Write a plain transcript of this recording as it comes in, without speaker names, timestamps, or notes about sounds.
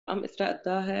I'm Isra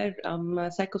Daher. I'm a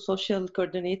psychosocial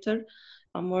coordinator.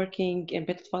 I'm working in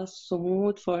Beit Atfal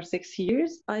Sumud for 6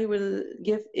 years. I will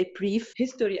give a brief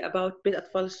history about Beit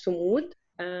Atfal Sumud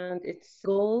and its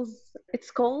goals.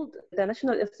 It's called the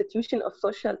National Institution of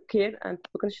Social Care and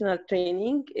Vocational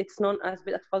Training. It's known as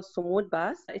Beit Atfal Sumud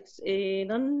BAS. It's a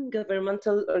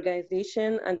non-governmental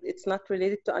organization and it's not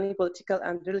related to any political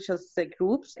and religious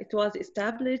groups. It was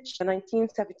established in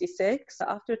 1976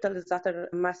 after Tal Zatar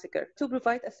massacre to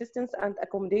provide assistance and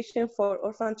accommodation for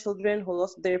orphan children who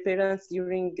lost their parents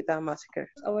during the massacre.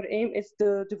 Our aim is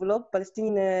to develop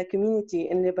Palestinian community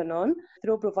in Lebanon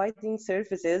through providing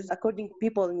services according to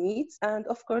people's needs, and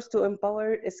of course to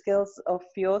empower skills of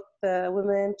youth,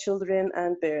 women, children,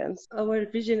 and parents. Our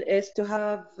vision is to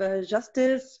have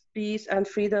justice, peace, and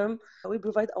freedom. We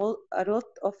provide a lot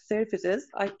of services.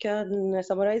 I can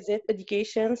summarize it: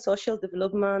 education, social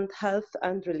development, health,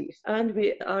 and relief. And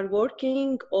we are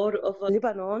working all over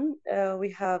Lebanon. We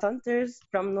have centers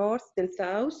from north till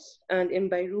south, and in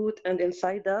Beirut and in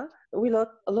Saida. We have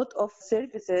a lot of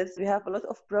services. We have a lot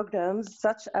of programs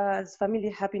such as Family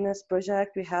Happiness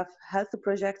Project. We have health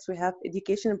projects. We have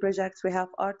education projects. We have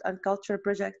art and culture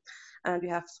projects. And we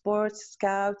have sports,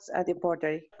 scouts, and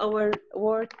embroidery. Our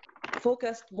work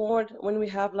focused more when we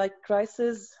have like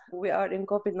crisis. We are in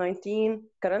COVID-19,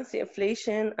 currency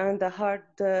inflation, and a hard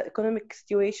economic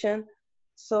situation.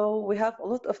 So we have a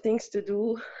lot of things to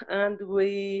do, and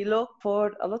we look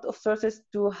for a lot of sources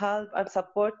to help and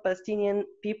support Palestinian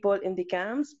people in the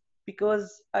camps,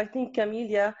 because I think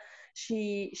Kamelya,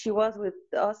 she was with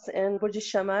us in Burj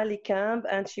Shamali camp,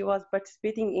 and she was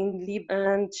participating in Lib,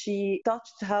 and she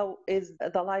touched how is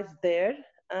the life there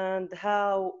and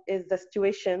how is the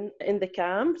situation in the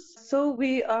camps. So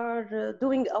we are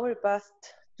doing our best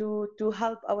to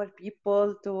help our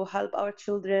people, to help our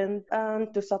children,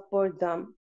 and to support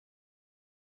them.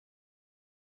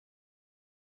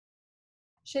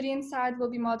 Shireen Saad will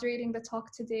be moderating the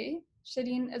talk today.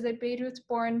 Shireen is a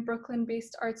Beirut-born,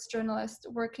 Brooklyn-based arts journalist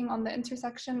working on the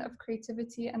intersection of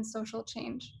creativity and social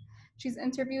change. She's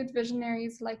interviewed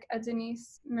visionaries like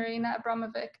Adonis, Marina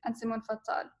Abramovic, and Simon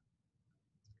Fattal.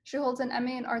 She holds an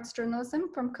MA in arts journalism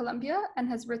from Columbia and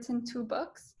has written 2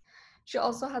 books. She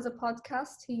also has a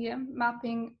podcast, Hiyam,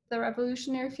 mapping the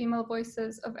revolutionary female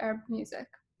voices of Arab music.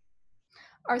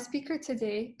 Our speaker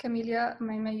today, Kamelya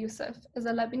Omayma Youssef, is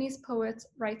a Lebanese poet,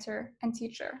 writer, and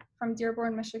teacher from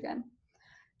Dearborn, Michigan.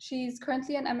 She's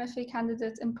currently an MFA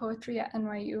candidate in poetry at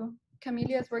NYU.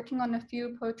 Kamelya is working on a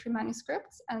few poetry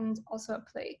manuscripts and also a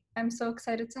play. I'm so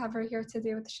excited to have her here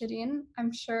today with Shireen.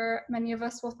 I'm sure many of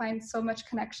us will find so much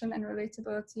connection and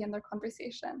relatability in their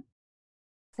conversation.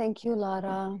 Thank you,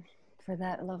 Lara, for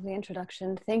that lovely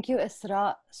introduction. Thank you,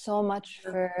 Isra, so much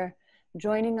for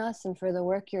joining us and for the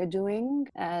work you're doing,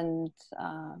 and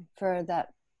for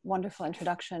that wonderful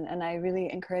introduction. And I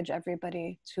really encourage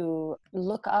everybody to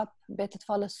look up Beit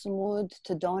Atfal Sumud,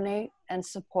 to donate and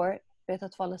support Beit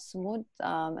Atfal Sumud,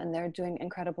 and they're doing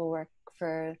incredible work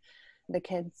for the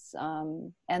kids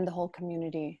and the whole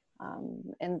community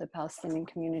in the Palestinian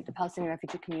community, the Palestinian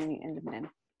refugee community in Lebanon.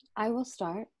 I will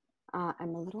start.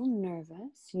 I'm a little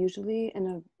nervous. Usually in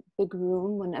a big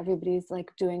room when everybody's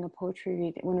like doing a poetry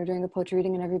reading, when we're doing a poetry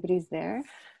reading and everybody's there,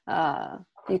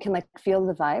 you can like feel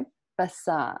the vibe. But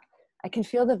I can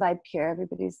feel the vibe here.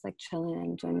 Everybody's like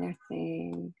chilling, doing their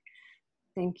thing.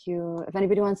 Thank you. If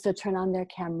anybody wants to turn on your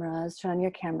cameras.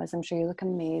 I'm sure you look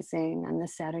amazing on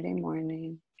this Saturday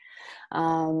morning.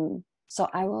 So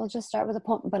I will just start with a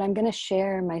poem, but I'm going to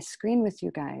share my screen with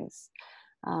you guys.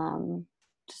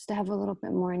 Just to have a little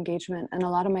bit more engagement. And a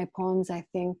lot of my poems, I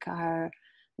think, are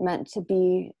meant to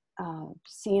be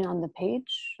seen on the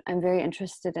page. I'm very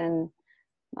interested in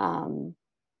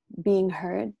being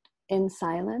heard in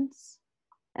silence.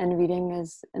 And reading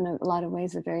is, in a lot of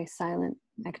ways, a very silent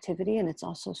activity, and it's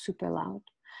also super loud.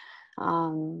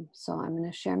 So I'm going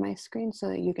to share my screen so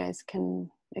that you guys can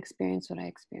experience what I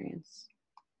experience.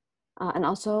 And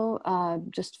also,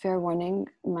 just fair warning,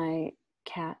 my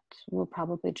cat will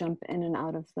probably jump in and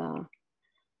out of the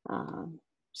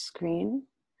screen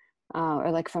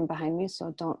or like from behind me,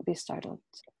 so don't be startled.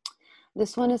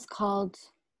 This one is called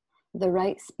The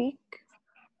Right Speak.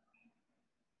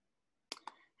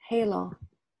 Hello,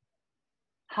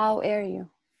 how are you?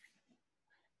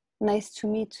 Nice to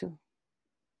meet you.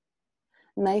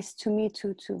 Nice to meet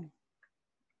you too.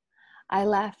 I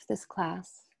laugh this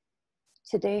class.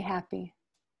 Today happy,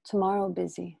 tomorrow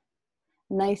busy.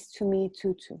 Nice to meet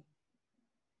you too.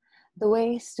 The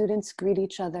way students greet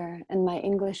each other in my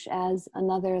English as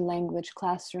another language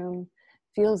classroom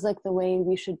feels like the way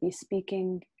we should be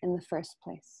speaking in the first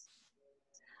place.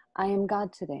 I am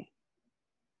God today.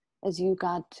 as you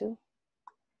God too.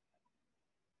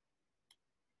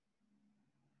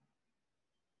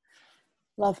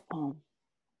 Love poem.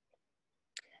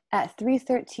 At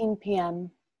 3:13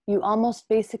 p.m., you almost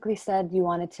basically said you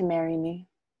wanted to marry me.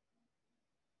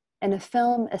 In a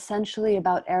film essentially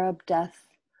about Arab death,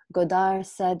 Godard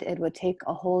said it would take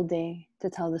a whole day to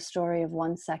tell the story of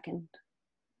 1 second.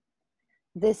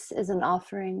 This is an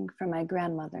offering for my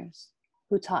grandmothers,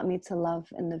 who taught me to love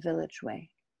in the village way.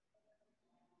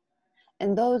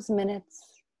 In those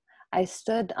minutes, I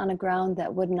stood on a ground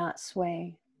that would not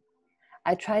sway.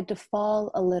 I tried to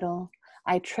fall a little.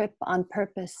 I trip on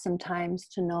purpose sometimes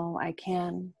to know I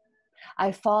can.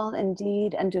 I fall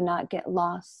indeed and do not get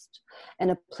lost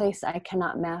in a place I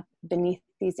cannot map beneath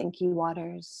these inky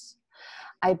waters.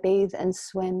 I bathe and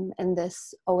swim in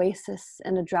this oasis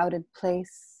in a droughted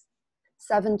place.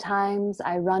 7 times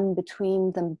I run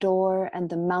between the door and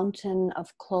the mountain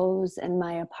of clothes in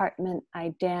my apartment.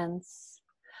 I dance.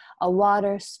 A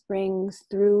water springs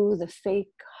through the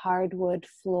fake hardwood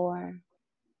floor.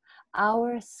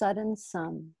 Our sudden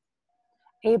sun,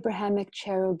 Abrahamic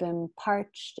cherubim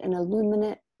parched in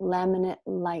illuminate laminate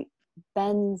light,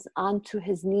 bends onto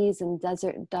his knees in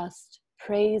desert dust,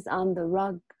 prays on the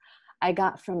rug I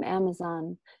got from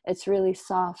Amazon. It's really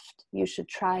soft. You should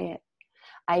try it.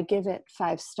 I give it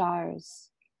 5 stars.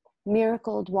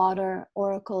 Miracled water,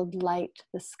 oracled light,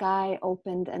 the sky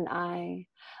opened an eye.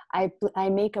 I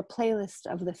make a playlist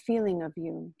of the feeling of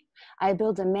you. I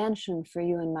build a mansion for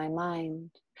you in my mind.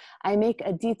 I make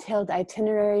a detailed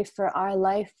itinerary for our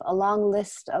life, a long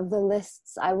list of the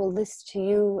lists I will list to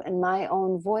you in my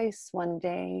own voice one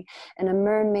day, in a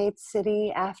mermaid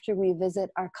city after we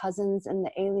visit our cousins in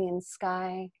the alien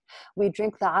sky. We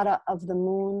drink the ara of the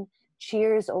moon,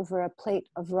 cheers over a plate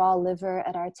of raw liver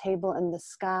at our table in the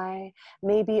sky.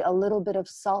 Maybe a little bit of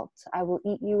salt. I will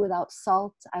eat you without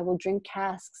salt. I will drink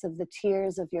casks of the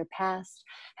tears of your past,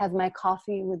 have my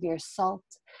coffee with your salt.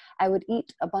 I would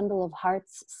eat a bundle of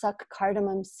hearts, suck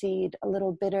cardamom seed, a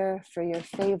little bitter for your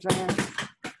favor.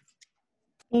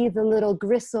 Be the little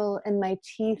gristle in my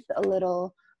teeth a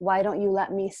little. Why don't you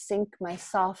let me sink my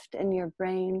soft in your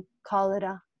brain? Call it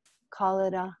a, call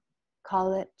it a,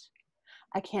 call it.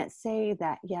 I can't say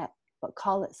that yet, but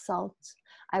call it salt.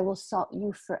 I will salt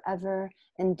you forever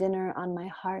in dinner on my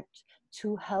heart.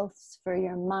 2 healths for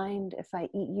your mind if I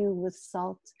eat you with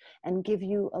salt and give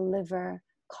you a liver.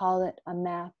 Call it a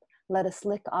map. Let us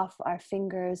lick off our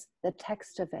fingers the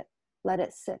text of it. Let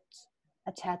it sit,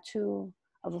 a tattoo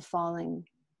of a falling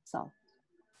salt.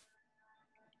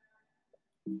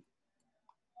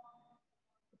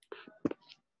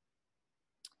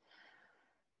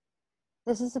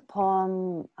 This is a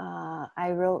poem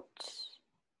I wrote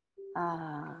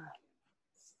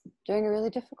during a really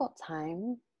difficult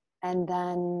time. And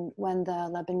then when the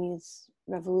Lebanese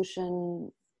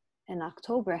Revolution in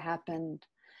October happened,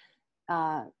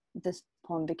 this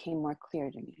poem became more clear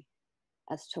to me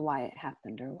as to why it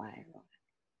happened or why I wrote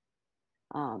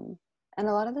it. And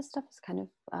a lot of this stuff is kind of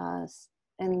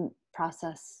in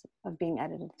process of being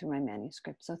edited through my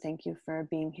manuscript. So thank you for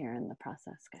being here in the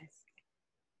process, guys.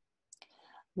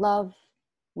 Love,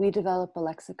 we develop a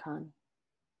lexicon.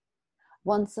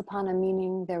 Once upon a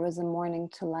meaning, there was a morning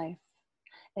to life.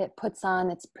 It puts on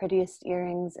its prettiest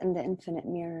earrings in the infinite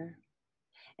mirror.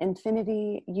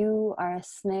 Infinity, you are a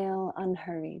snail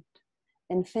unhurried.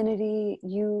 Infinity,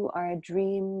 you are a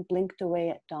dream blinked away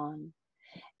at dawn.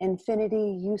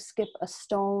 Infinity, you skip a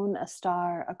stone, a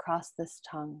star across this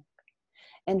tongue.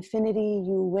 Infinity,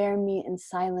 you wear me in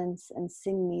silence and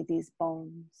sing me these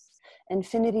bones.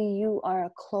 Infinity, you are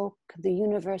a cloak, the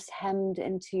universe hemmed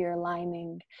into your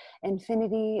lining.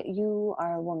 Infinity, you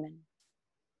are a woman.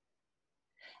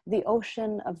 The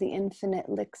ocean of the infinite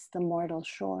licks the mortal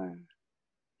shore.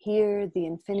 Here, the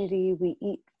infinity we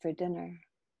eat for dinner.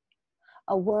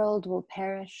 A world will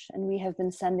perish, and we have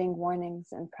been sending warnings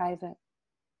in private.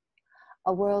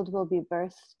 A world will be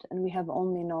birthed, and we have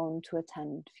only known to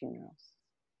attend funerals.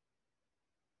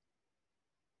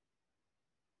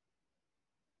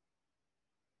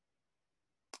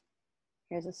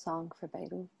 Here's a song for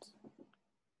Beirut.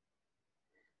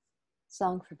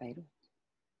 Song for Beirut.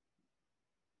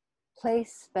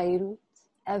 Place Beirut,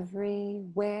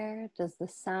 everywhere does the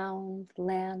sound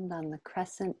land on the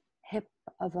crescent hip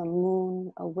of a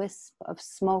moon. A wisp of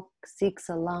smoke seeks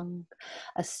a lung.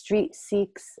 A street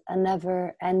seeks a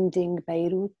never-ending.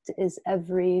 Beirut is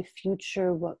every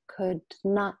future what could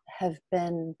not have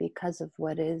been because of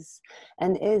what is,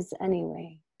 and is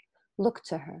anyway. Look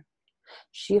to her.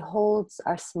 She holds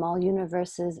our small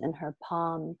universes in her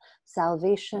palm.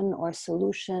 Salvation or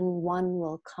solution, one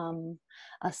will come.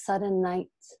 A sudden night,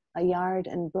 A yard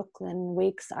in Brooklyn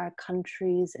wakes our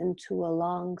countries into a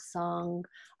long song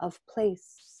of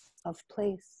place, of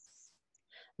place.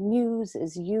 Muse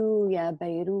is you, ya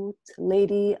Beirut,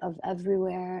 lady of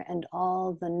everywhere and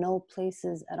all the no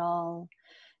places at all.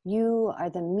 You are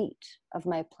the meat of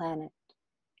my planet,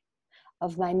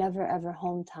 of my never ever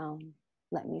hometown.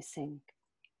 Let me sing.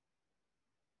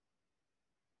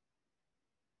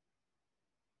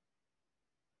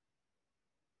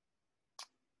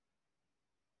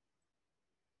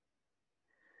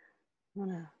 I'm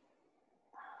gonna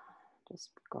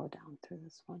just go down through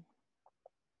this one.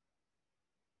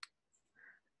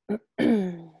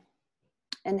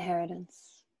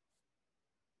 Inheritance.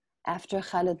 After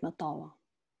Khalid Matawa.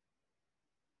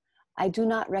 I do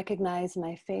not recognize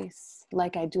my face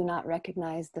like I do not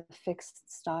recognize the fixed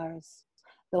stars,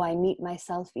 though I meet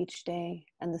myself each day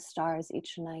and the stars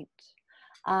each night.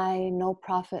 I no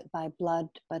prophet by blood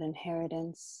but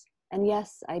inheritance, and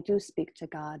yes, I do speak to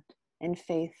God in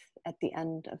faith at the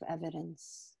end of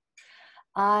evidence.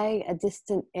 I, a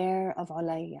distant heir of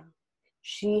Olayya,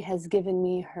 she has given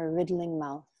me her riddling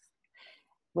mouth,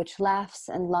 which laughs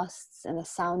and lusts in a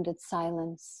sounded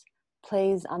silence,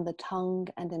 plays on the tongue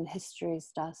and in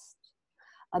history's dust.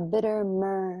 A bitter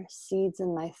myrrh seeds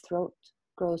in my throat,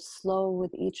 grows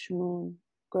with each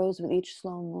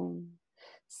slow moon,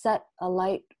 set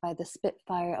alight by the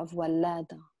spitfire of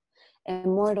Wallada,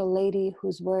 immortal lady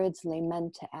whose words lay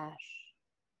men to ash.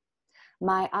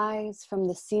 My eyes from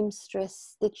the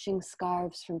seamstress stitching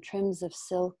scarves from trims of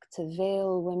silk to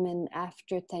veil women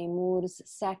after Taimur's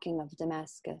sacking of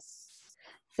Damascus,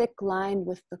 thick lined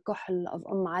with the kuhl of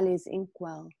Ali's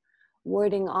inkwell,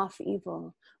 warding off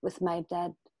evil with my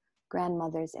dead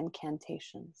grandmother's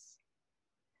incantations.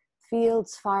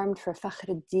 Fields farmed for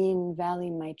Fakhruddin valley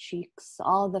my cheeks,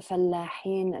 all the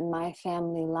fallahin in my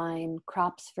family line,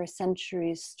 crops for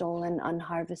centuries stolen,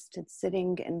 unharvested,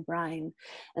 sitting in brine,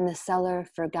 in the cellar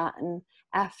forgotten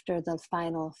after the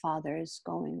final father's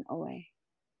going away.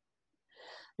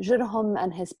 Jurhum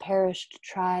and his perished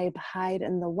tribe hide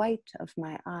in the white of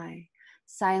my eye,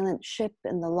 silent ship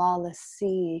in the lawless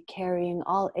sea, carrying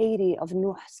all 80 of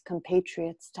Nuh's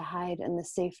compatriots to hide in the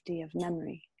safety of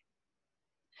memory.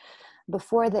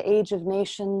 Before the age of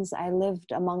nations, I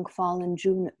lived among fallen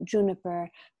juniper,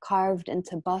 carved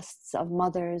into busts of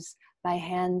mothers by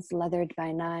hands leathered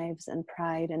by knives, and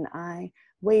pride and I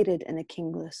waited in a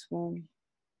kingless womb.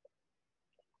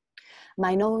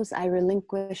 My nose I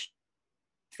relinquished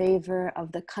in favor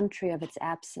of the country of its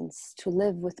absence, to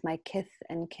live with my kith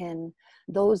and kin,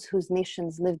 those whose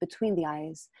nations live between the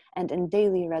eyes, and in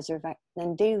daily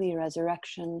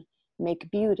resurrection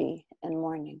make beauty in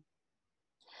mourning.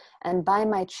 And by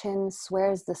my chin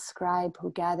swears the scribe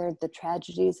who gathered the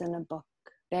tragedies in a book,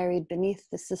 buried beneath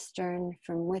the cistern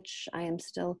from which I am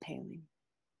still paling.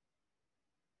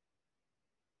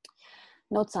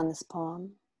 Notes on this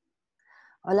poem.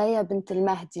 Olayya bint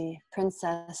al-Mahdi,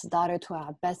 princess, daughter to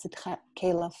a Abbasid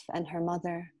caliph and her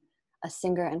mother, a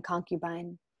singer and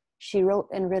concubine. She wrote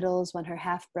in riddles when her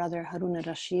half-brother Harun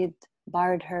al-Rashid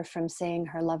barred her from saying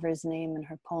her lover's name in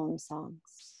her poem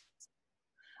songs.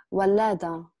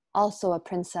 Wallada, also a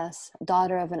princess,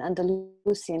 daughter of an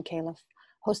Andalusian caliph,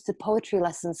 hosted poetry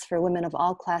lessons for women of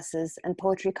all classes and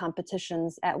poetry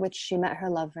competitions at which she met her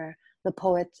lover, the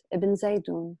poet Ibn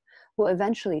Zaydun, who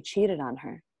eventually cheated on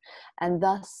her, and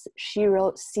thus she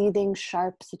wrote seething,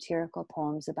 sharp, satirical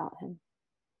poems about him.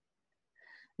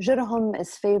 Jurhum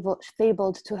is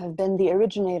fabled to have been the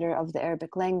originator of the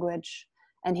Arabic language,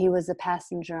 and he was a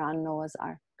passenger on Noah's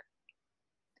Ark.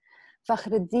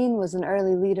 Fakhruddin was an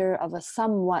early leader of a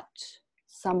somewhat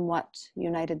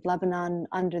united Lebanon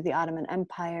under the Ottoman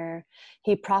Empire.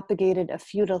 He propagated a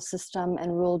feudal system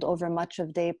and ruled over much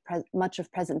of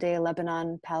present-day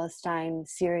Lebanon, Palestine,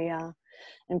 Syria,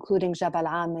 including Jabal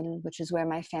Amil, which is where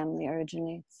my family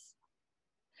originates.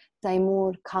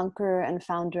 Taimur, conqueror and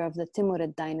founder of the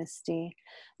Timurid dynasty,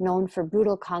 known for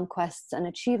brutal conquests and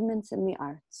achievements in the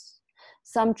arts.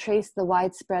 Some trace the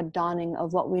widespread dawning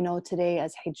of what we know today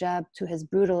as hijab to his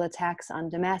brutal attacks on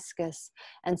Damascus,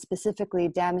 and specifically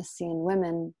Damascene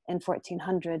women in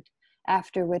 1400,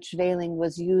 after which veiling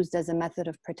was used as a method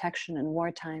of protection in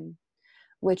wartime,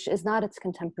 which is not its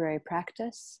contemporary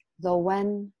practice, though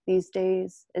when, these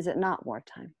days, is it not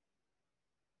wartime?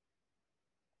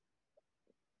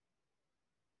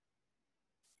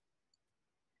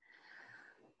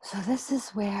 So this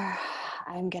is where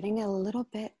I'm getting a little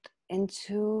bit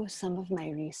into some of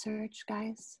my research,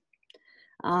 guys,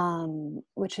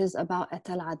 which is about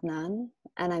Etel Adnan,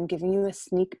 and I'm giving you a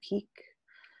sneak peek.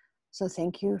 So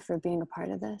thank you for being a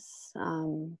part of this.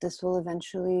 This will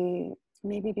eventually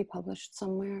maybe be published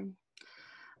somewhere.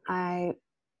 I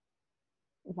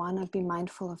want to be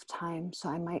mindful of time, so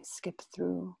I might skip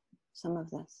through some of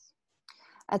this.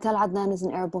 Atal Adnan is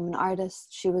an Arab woman artist.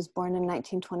 She was born in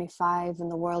 1925, and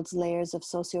the world's layers of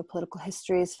socio-political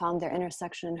histories found their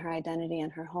intersection in her identity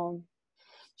and her home.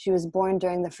 She was born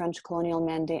during the French colonial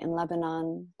mandate in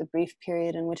Lebanon, the brief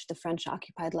period in which the French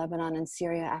occupied Lebanon and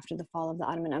Syria after the fall of the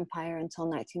Ottoman Empire until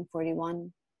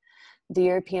 1941. The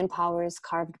European powers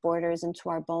carved borders into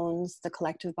our bones, the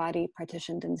collective body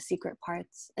partitioned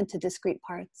into discrete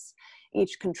parts,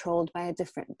 each controlled by a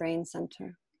different brain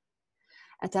center.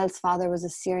 Atal's father was a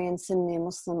Syrian Sunni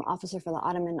Muslim officer for the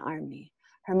Ottoman army.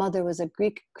 Her mother was a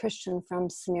Greek Christian from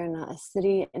Smyrna, a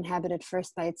city inhabited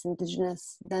first by its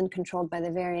indigenous, then controlled by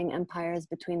the varying empires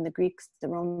between the Greeks, the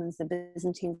Romans, the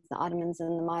Byzantines, the Ottomans,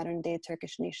 and the modern-day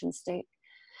Turkish nation-state.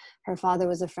 Her father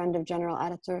was a friend of General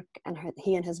Ataturk, and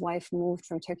he and his wife moved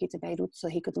from Turkey to Beirut so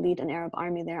he could lead an Arab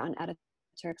army there on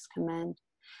Ataturk's command.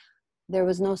 There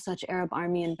was no such Arab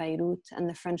army in Beirut, and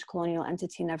the French colonial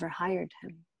entity never hired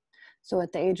him. So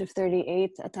at the age of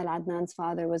 38, Atal Adnan's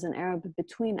father was an Arab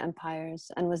between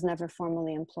empires and was never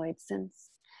formally employed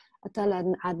since.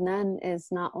 Atal Adnan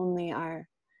is not only our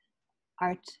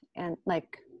art and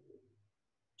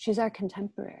she's our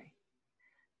contemporary.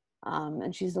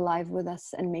 And she's alive with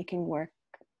us and making work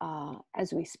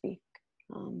as we speak.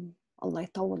 Allah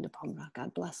yatawwal b'umrah,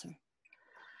 God bless her.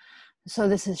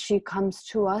 So she comes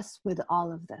to us with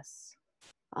all of this.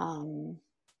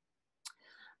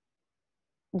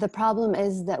 The problem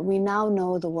is that we now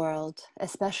know the world,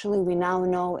 especially we now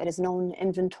know it is known,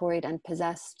 inventoried, and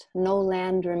possessed. No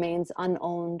land remains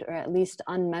unowned or at least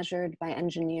unmeasured by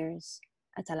engineers,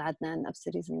 Atal Adnan of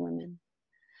Cities and Women.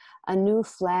 A new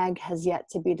flag has yet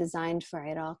to be designed for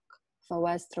Iraq,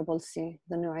 Fawaz Trabulsi,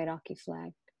 the new Iraqi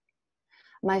flag.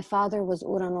 My father was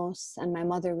Uranus and my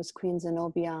mother was Queen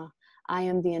Zenobia. I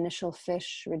am the initial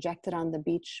fish, rejected on the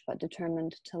beach but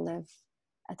determined to live.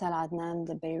 Atal Adnan,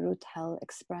 the Beirut Hell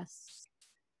Express.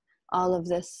 All of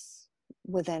this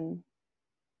within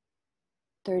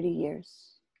 30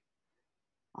 years.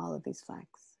 All of these flags.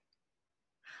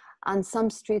 On some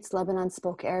streets, Lebanon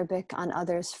spoke Arabic, on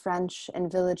others French. In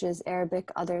villages, Arabic,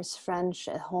 others French.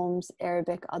 At homes,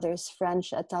 Arabic, others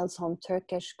French. Atal's home,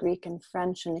 Turkish, Greek, and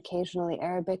French, and occasionally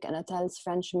Arabic, and Atal's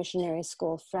French missionary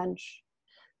school, French.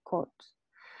 Quote,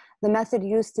 the method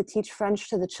used to teach French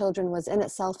to the children was in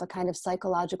itself a kind of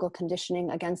psychological conditioning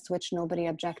against which nobody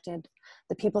objected.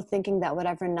 The people thinking that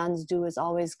whatever nuns do is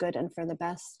always good and for the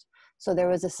best. So there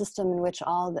was a system in which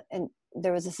all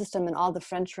the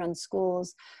French-run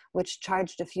schools which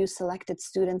charged a few selected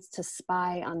students to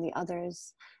spy on the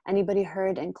others. Anybody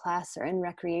heard in class or in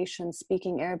recreation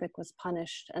speaking Arabic was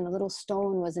punished, and a little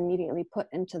stone was immediately put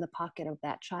into the pocket of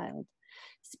that child.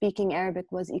 Speaking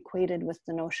Arabic was equated with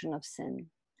the notion of sin.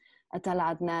 Atal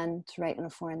Adnan, to write in a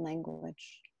foreign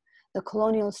language. The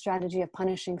colonial strategy of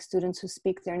punishing students who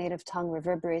speak their native tongue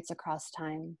reverberates across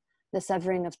time. The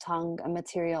severing of tongue, a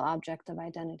material object of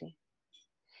identity.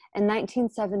 In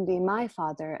 1970, my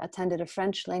father attended a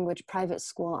French language private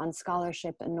school on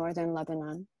scholarship in northern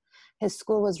Lebanon. His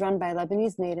school was run by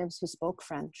Lebanese natives who spoke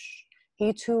French.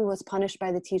 He too was punished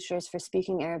by the teachers for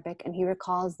speaking Arabic, and he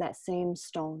recalls that same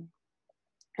stone.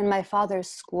 In my father's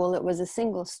school, it was a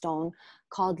single stone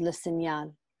called le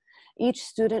signal. Each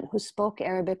student who spoke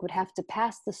Arabic would have to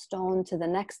pass the stone to the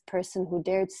next person who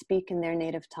dared speak in their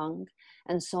native tongue,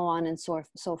 and so on and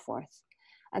so forth.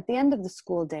 At the end of the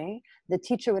school day, the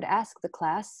teacher would ask the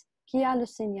class, Qui a le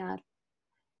signal?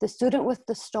 The student with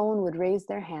the stone would raise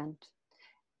their hand.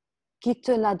 Qui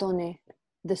te l'a donné?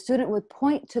 The student would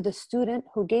point to the student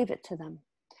who gave it to them.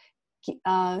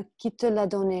 Qui te l'a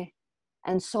donné?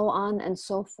 And so on and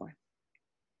so forth.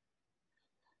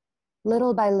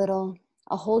 Little by little,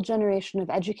 a whole generation of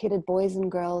educated boys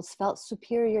and girls felt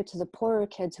superior to the poorer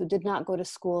kids who did not go to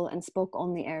school and spoke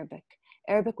only Arabic.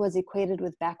 Arabic was equated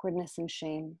with backwardness and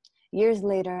shame. Years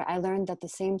later, I learned that the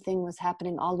same thing was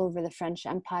happening all over the French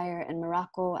Empire in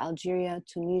Morocco, Algeria,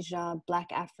 Tunisia,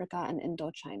 Black Africa, and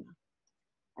Indochina.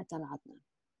 Atal Adnan.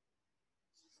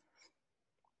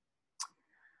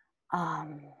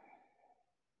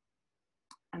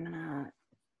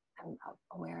 I'm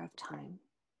aware of time.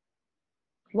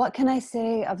 What can I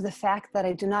say of the fact that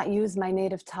I do not use my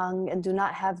native tongue and do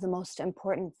not have the most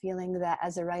important feeling that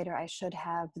as a writer I should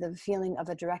have, the feeling of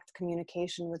a direct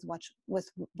communication with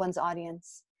one's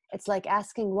audience? It's like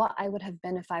asking what I would have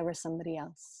been if I were somebody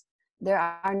else. There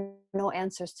are no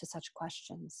answers to such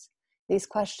questions. These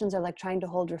questions are like trying to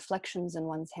hold reflections in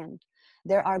one's hand.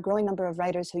 There are a growing number of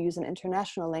writers who use an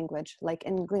international language, like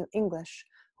English,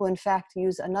 who in fact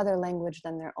use another language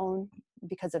than their own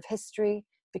because of history,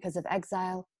 because of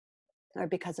exile, or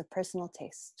because of personal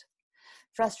taste.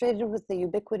 Frustrated with the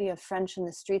ubiquity of French in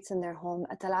the streets in their home,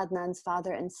 Atal Adnan's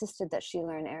father insisted that she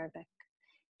learn Arabic.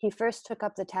 He first took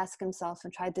up the task himself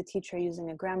and tried to teach her using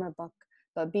a grammar book,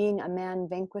 but being a man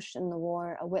vanquished in the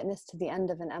war, a witness to the end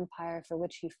of an empire for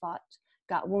which he fought,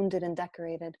 got wounded and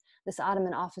decorated, this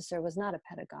Ottoman officer was not a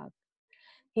pedagogue.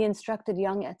 He instructed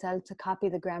young Atal to copy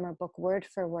the grammar book word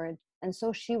for word, and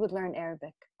so she would learn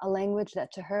Arabic, a language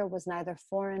that to her was neither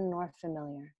foreign nor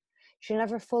familiar. She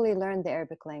never fully learned the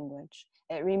Arabic language.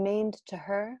 It remained to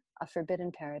her a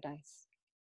forbidden paradise.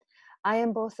 I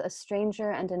am both a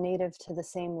stranger and a native to the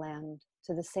same land,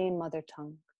 to the same mother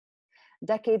tongue.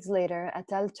 Decades later,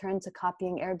 Atal turned to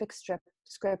copying Arabic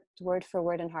script word for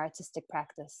word in her artistic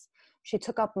practice. She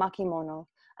took up makimono,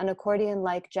 an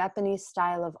accordion-like Japanese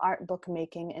style of art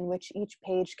bookmaking in which each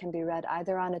page can be read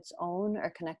either on its own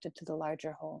or connected to the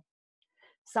larger whole.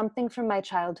 Something from my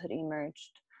childhood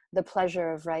emerged. The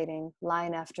pleasure of writing,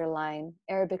 line after line,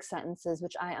 Arabic sentences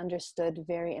which I understood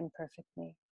very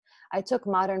imperfectly. I took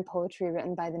modern poetry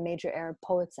written by the major Arab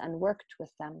poets and worked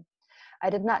with them. I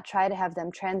did not try to have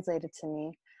them translated to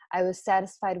me. I was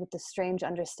satisfied with the strange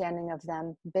understanding of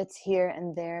them, bits here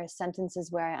and there,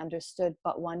 sentences where I understood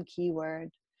but one key word.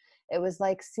 It was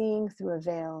like seeing through a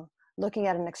veil, looking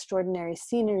at an extraordinary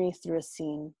scenery through a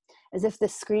scene, as if the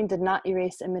screen did not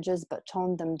erase images but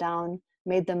toned them down,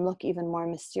 made them look even more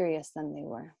mysterious than they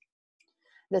were.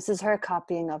 This is her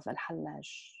copying of Al-Hallaj.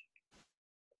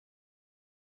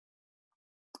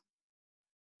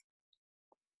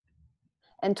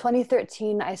 In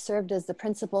 2013, I served as the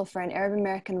principal for an Arab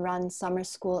American-run summer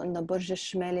school in the Burj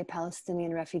al-Shmali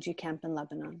Palestinian refugee camp in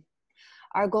Lebanon.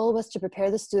 Our goal was to prepare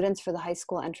the students for the high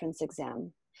school entrance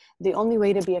exam. The only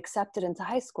way to be accepted into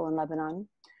high school in Lebanon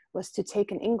was to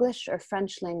take an English or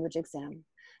French language exam,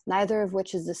 neither of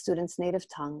which is the student's native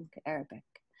tongue, Arabic.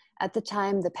 At the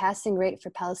time, the passing rate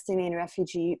for Palestinian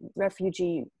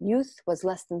refugee youth was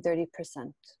less than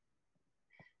 30%.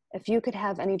 If you could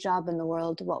have any job in the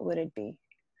world, what would it be?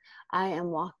 I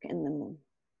am walk in the moon.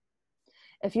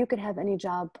 If you could have any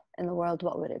job in the world,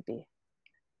 what would it be?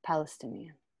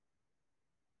 Palestinian.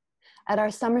 At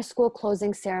our summer school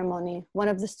closing ceremony, one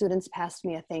of the students passed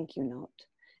me a thank you note.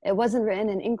 It wasn't written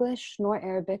in English nor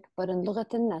Arabic, but in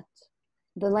Lughat al-Net,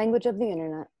 the language of the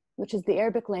internet, which is the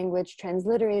Arabic language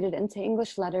transliterated into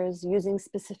English letters using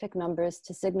specific numbers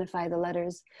to signify the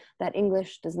letters that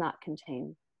English does not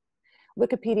contain.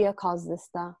 Wikipedia calls this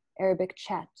the Arabic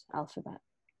chat alphabet.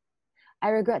 I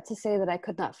regret to say that I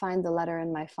could not find the letter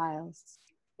in my files,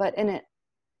 but in it,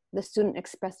 the student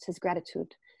expressed his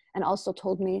gratitude and also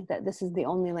told me that this is the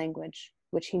only language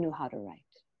which he knew how to write.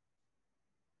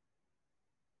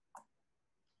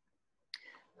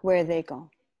 Where they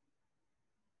go.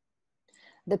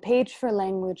 The page for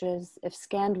languages, if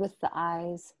scanned with the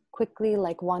eyes, quickly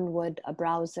like one would a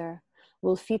browser,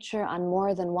 will feature on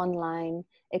more than one line,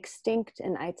 extinct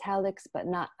in italics but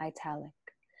not italic.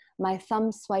 My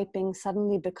thumb swiping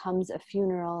suddenly becomes a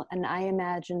funeral, and I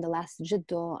imagine the last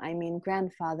jiddo, I mean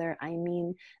grandfather, I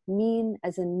mean mean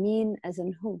as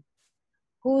in who?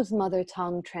 Whose mother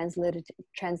tongue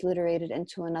transliterated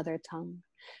into another tongue?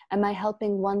 Am I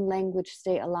helping one language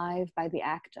stay alive by the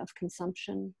act of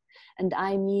consumption? And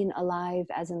I mean alive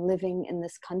as in living in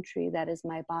this country that is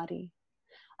my body.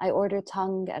 I order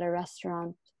tongue at a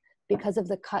restaurant. Because of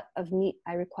the cut of meat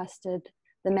I requested,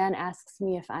 the man asks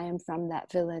me if I am from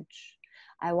that village.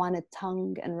 I wanted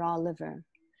tongue and raw liver.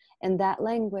 In that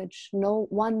language,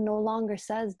 one no longer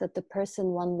says that the person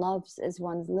one loves is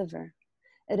one's liver.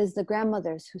 It is the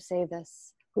grandmothers who say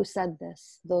this, who said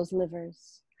this, those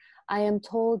livers. I am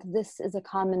told this is a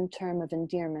common term of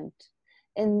endearment.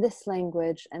 In this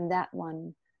language and that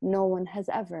one, no one has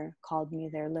ever called me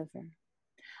their liver.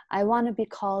 I want to be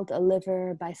called a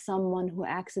liver by someone who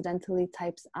accidentally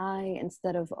types I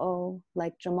instead of O,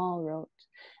 like Jamal wrote,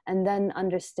 and then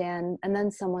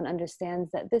someone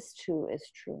understands that this too is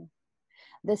true.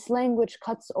 This language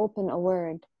cuts open a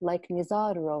word, like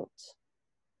Nizar wrote,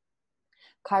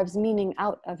 carves meaning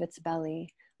out of its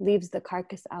belly, leaves the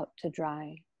carcass out to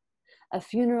dry. A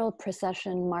funeral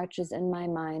procession marches in my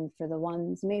mind for the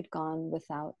ones made gone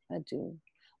without ado.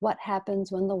 What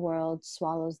happens when the world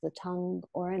swallows the tongue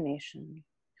or a nation?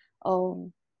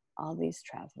 Oh, all these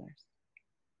travelers.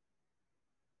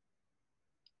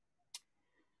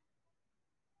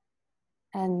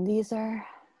 And these are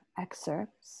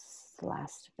excerpts, the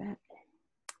last bit,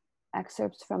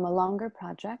 excerpts from a longer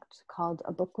project called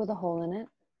A Book with a Hole in It.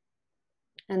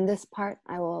 And this part,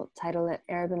 I will title it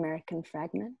Arab American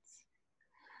Fragments.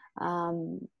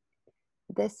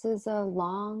 This is a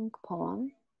long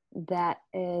poem that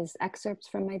is excerpts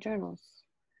from my journals.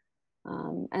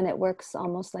 And it works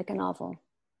almost like a novel.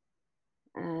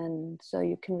 And so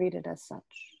you can read it as such.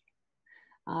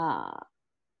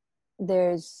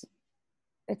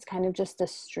 It's kind of just a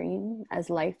stream as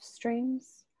life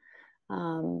streams.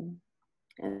 And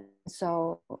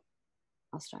so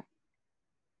I'll start.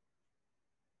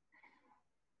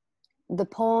 The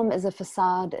poem is a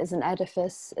facade, is an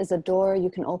edifice, is a door you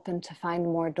can open to find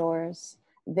more doors.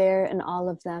 There in all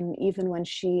of them, even when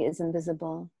she is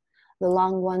invisible. The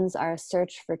long ones are a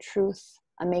search for truth,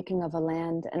 a making of a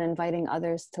land, and inviting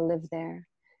others to live there.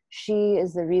 She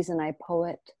is the reason I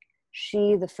poet.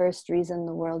 She, the first reason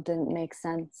the world didn't make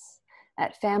sense.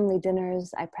 At family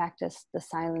dinners, I practiced the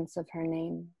silence of her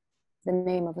name, the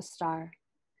name of a star.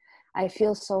 I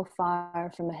feel so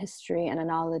far from a history and a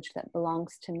knowledge that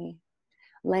belongs to me.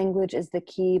 Language is the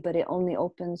key, but it only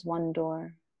opens one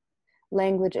door.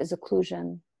 Language is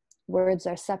occlusion. Words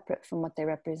are separate from what they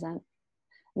represent.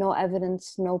 No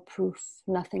evidence, no proof,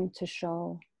 nothing to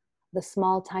show. The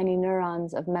small, tiny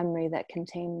neurons of memory that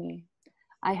contain me.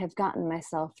 I have gotten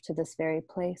myself to this very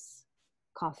place.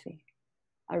 Coffee,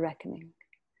 a reckoning.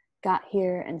 Got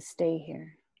here and stay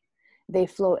here. They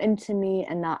flow into me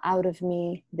and not out of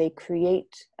me. They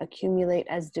create, accumulate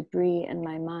as debris in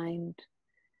my mind.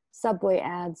 Subway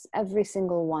ads, every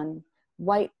single one.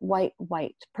 White, white,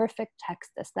 white, perfect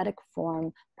text, aesthetic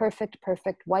form, perfect,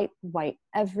 perfect, white, white,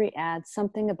 every ad,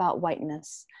 something about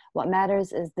whiteness. What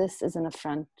matters is this is an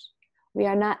affront. We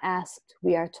are not asked,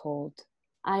 we are told.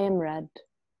 I am red.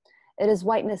 It is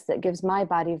whiteness that gives my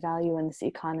body value in this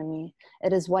economy.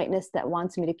 It is whiteness that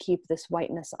wants me to keep this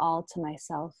whiteness all to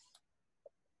myself.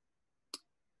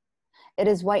 It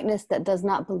is whiteness that does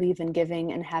not believe in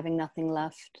giving and having nothing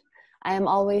left. I am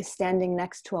always standing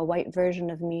next to a white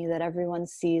version of me that everyone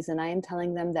sees, and I am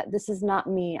telling them that this is not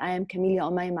me. I am Kamelya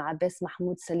Omayma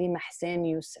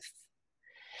Youssef.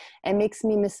 It makes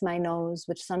me miss my nose,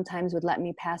 which sometimes would let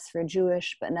me pass for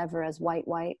Jewish, but never as white.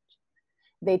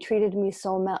 They treated me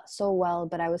so well,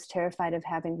 but I was terrified of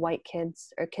having white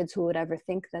kids, or kids who would ever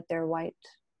think that they're white.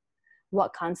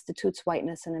 What constitutes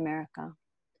whiteness in America?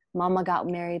 Mama got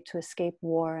married to escape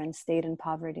war and stayed in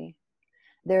poverty.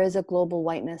 There is a global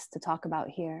whiteness to talk about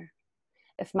here.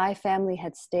 If my family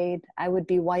had stayed, I would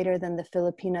be whiter than the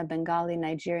Filipino, Bengali,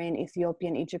 Nigerian,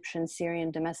 Ethiopian, Egyptian, Syrian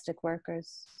domestic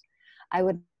workers. I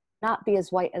would not be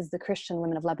as white as the Christian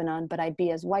women of Lebanon, but I'd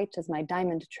be as white as my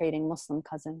diamond trading Muslim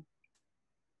cousin.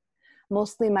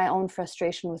 Mostly my own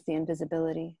frustration with the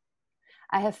invisibility.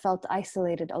 I have felt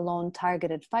isolated, alone,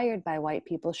 targeted, fired by white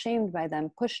people, shamed by them,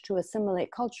 pushed to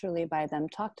assimilate culturally by them,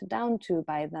 talked down to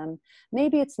by them.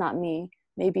 Maybe it's not me.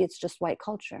 Maybe it's just white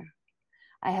culture.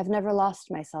 I have never lost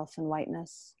myself in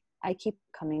whiteness. I keep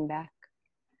coming back.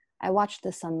 I watched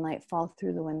the sunlight fall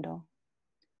through the window.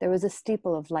 There was a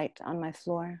steeple of light on my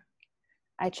floor.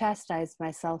 I chastised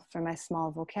myself for my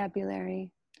small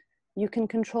vocabulary. You can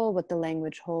control what the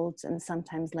language holds, and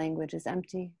sometimes language is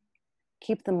empty.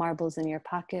 Keep the marbles in your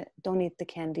pocket. Don't eat the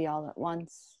candy all at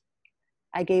once.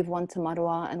 I gave one to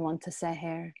Marwa and one to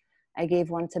Seher. I gave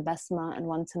one to Besma and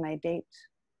one to my date.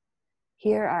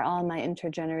 Here are all my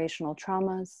intergenerational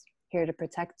traumas, here to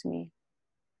protect me.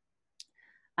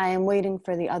 I am waiting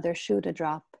for the other shoe to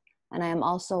drop, and I am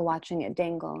also watching it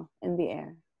dangle in the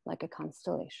air like a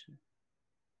constellation.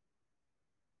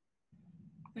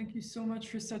 Thank you so much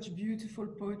for such beautiful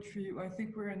poetry. I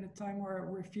think we're in a time where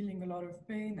we're feeling a lot of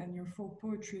pain, and your folk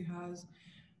poetry has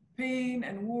pain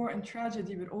and war and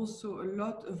tragedy, but also a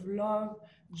lot of love,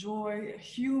 joy,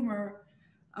 humor,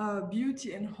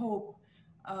 beauty and hope.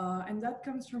 And that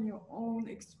comes from your own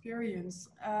experience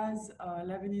as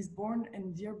Lebanese born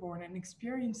in Dearborn and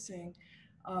experiencing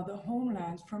the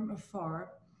homeland from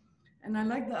afar. And I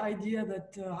like the idea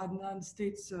that Adnan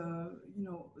states,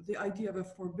 the idea of a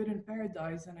forbidden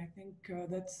paradise. And I think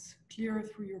that's clear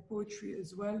through your poetry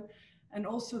as well. And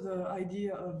also the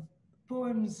idea of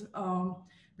poems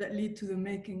that lead to the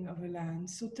making of a land.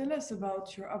 So tell us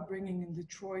about your upbringing in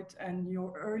Detroit and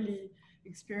your early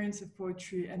experience of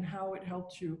poetry and how it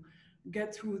helped you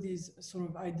get through these sort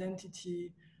of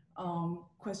identity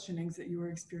questionings that you were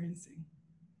experiencing.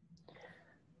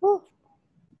 Ooh.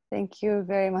 Thank you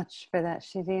very much for that,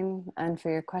 Shireen, and for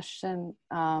your question.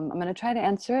 I'm going to try to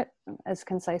answer it as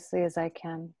concisely as I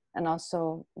can, and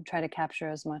also try to capture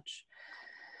as much.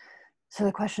 So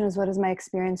the question is, what is my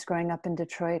experience growing up in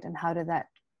Detroit, and how did that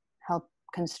help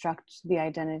construct the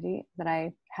identity that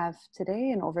I have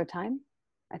today and over time?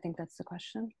 I think that's the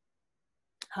question.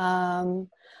 Well,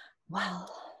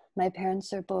 my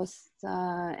parents are both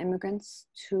immigrants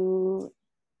to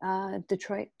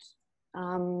Detroit.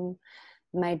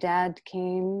 My dad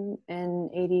came in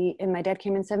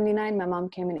 79, my mom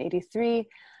came in 83.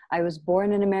 I was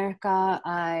born in America.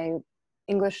 I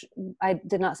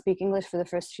did not speak English for the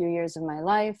first few years of my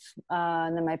life.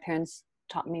 And then my parents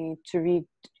taught me to read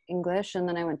English. And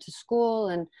then I went to school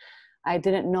and I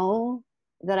didn't know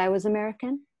that I was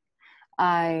American.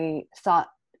 I thought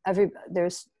I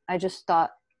just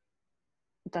thought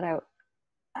that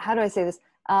how do I say this?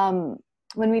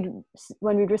 When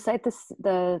we'd recite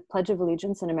the Pledge of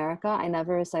Allegiance in America, I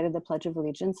never recited the Pledge of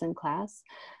Allegiance in class.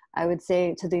 I would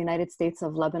say to the United States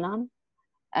of Lebanon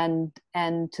and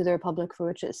to the republic for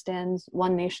which it stands,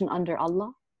 one nation under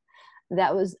Allah.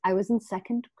 I was in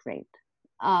second grade.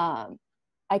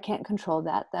 I can't control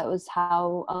that. That was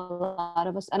how a lot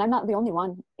of us, and I'm not the only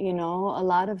one, you know, a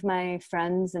lot of my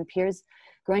friends and peers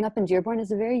growing up in Dearborn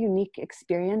is a very unique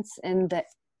experience in the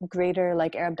greater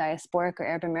like Arab diasporic or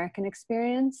Arab American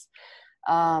experience.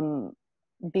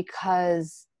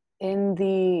 Because in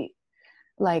the,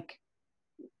 like,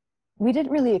 we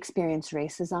didn't really experience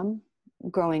racism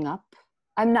growing up.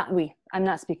 I'm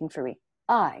not speaking for we.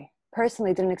 I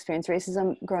personally didn't experience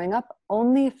racism growing up,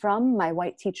 only from my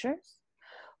white teachers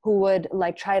who would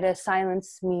like try to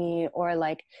silence me or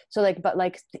like, so like, but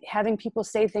like having people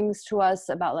say things to us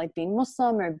about like being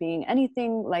Muslim or being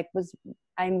anything like we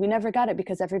never got it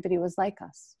because everybody was like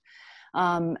us.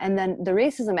 And then the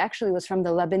racism actually was from the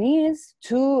Lebanese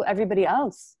to everybody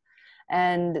else.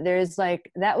 And there's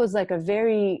like, that was like a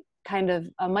very kind of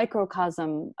a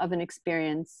microcosm of an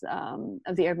experience,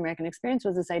 of the Arab American experience,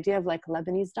 was this idea of like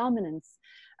Lebanese dominance.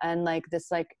 And like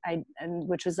this, like, and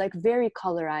which was like very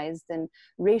colorized and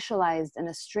racialized in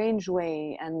a strange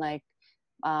way. And like,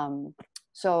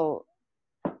 so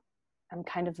I'm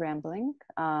kind of rambling,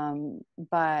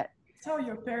 but. How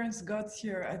your parents got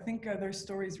here, I think their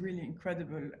story is really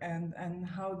incredible, and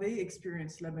how they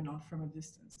experienced Lebanon from a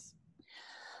distance.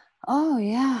 Oh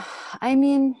yeah, I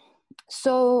mean,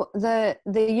 so the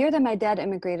year that my dad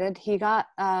immigrated, he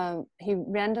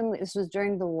randomly, this was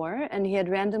during the war, and he had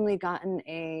randomly gotten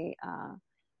a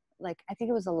like, I think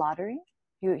it was a lottery.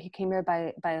 He came here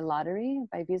by a lottery,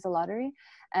 by visa lottery,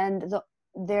 and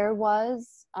there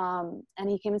was and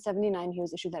he came in 79. He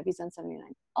was issued that visa in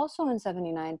 79. Also in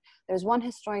 79, there's one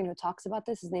historian who talks about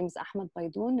this. His name is Ahmed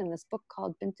Baidoun, in this book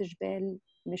called Bint Jbel,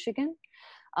 Michigan.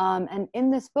 And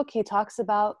in this book, he talks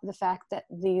about the fact that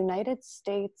the United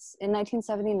States in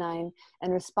 1979,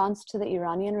 in response to the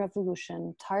Iranian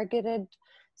Revolution, targeted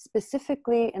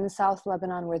specifically in South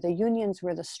Lebanon, where the unions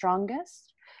were the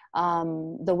strongest,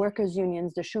 the workers'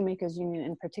 unions, the shoemakers' union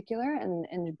in particular,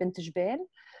 in Bint Jbel.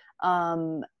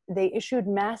 They issued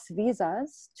mass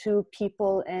visas to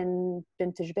people in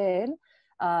Bint Jbel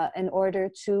in order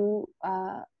to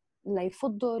the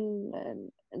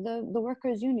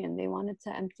workers' union. They wanted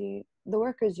to empty the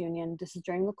workers' union. This is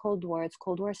during the Cold War. It's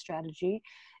Cold War strategy.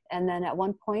 And then at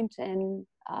one point in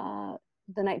the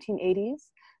 1980s,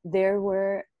 there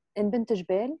were, in Bint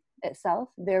Jbel itself,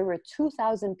 there were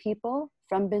 2,000 people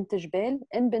from Bint Jbel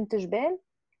in Bint Jbel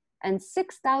and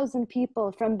 6,000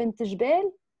 people from Bint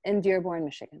Jbel in Dearborn,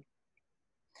 Michigan.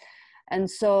 And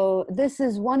so this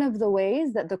is one of the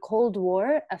ways that the Cold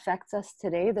War affects us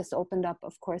today. This opened up,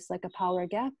 of course, like a power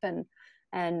gap, and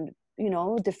you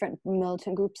know, different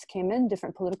militant groups came in,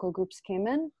 different political groups came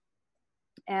in.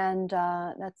 And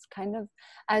that's kind of,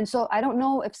 and so I don't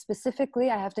know if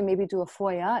specifically, I have to maybe do a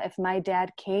FOIA, if my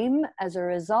dad came as a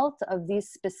result of these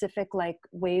specific like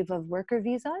wave of worker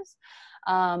visas.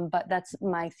 But that's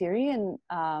my theory. And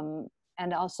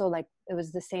also like it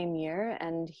was the same year,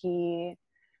 and he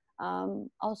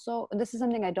also, this is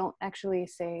something I don't actually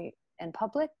say in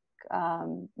public,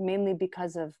 mainly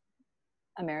because of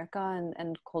America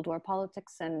and Cold War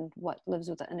politics and what lives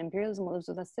with an imperialism, what lives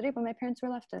with us today. But my parents were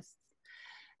leftists,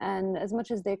 and as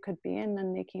much as they could be, and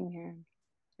then they came here.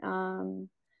 I'm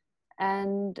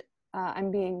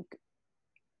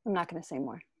not going to say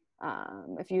more.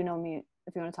 If you know me,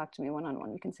 if you want to talk to me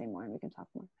one-on-one, we can say more and we can talk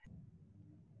more.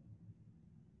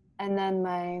 And then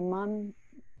my mom,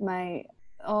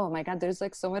 oh my God, there's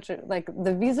like so much, like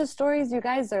the visa stories, you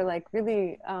guys are like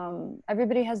really,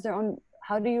 everybody has their own.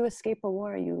 How do you escape a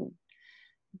war? You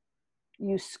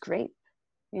scrape,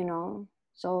 you know?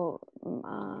 So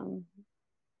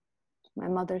my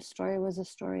mother's story was a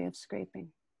story of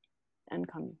scraping and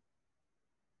coming.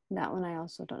 That one I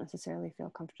also don't necessarily feel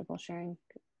comfortable sharing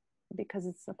because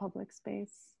it's a public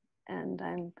space and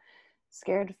I'm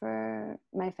scared for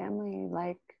my family.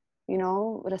 Like, you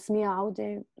know, Rasmia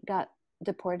Aude got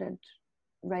deported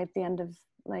right at the end of,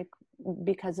 like,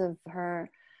 because of her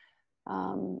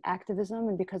activism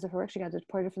and because of her work. She got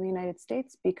deported from the United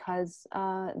States because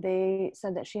they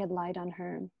said that she had lied on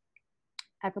her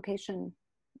application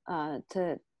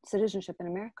to citizenship in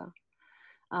America.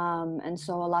 And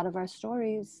so a lot of our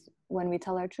stories, when we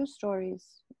tell our true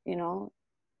stories, you know,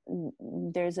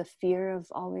 there's a fear of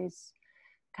always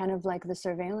kind of like the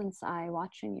surveillance eye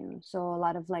watching you. So a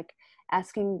lot of like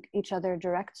asking each other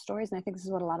direct stories. And I think this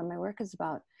is what a lot of my work is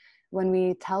about. When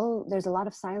we tell, there's a lot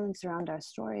of silence around our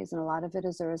stories, and a lot of it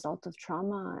is a result of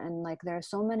trauma. And like, there are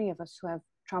so many of us who have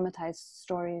traumatized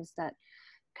stories that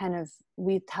kind of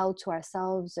we tell to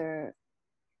ourselves,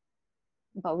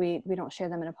 but we don't share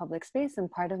them in a public space.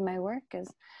 And part of my work is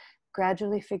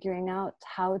gradually figuring out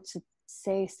how to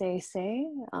say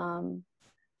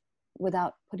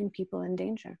without putting people in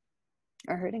danger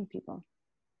or hurting people.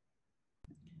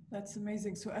 That's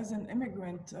amazing. So as an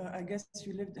immigrant, I guess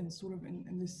you lived in sort of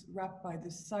in this wrapped by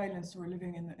this silence, or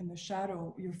living in the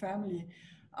shadow, your family.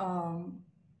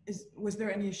 Was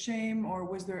there any shame, or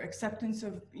was there acceptance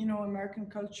of, you know, American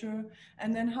culture?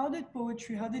 And then how did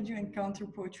you encounter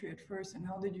poetry at first, and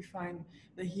how did you find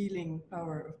the healing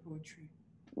power of poetry?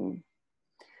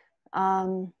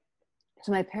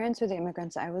 So my parents were the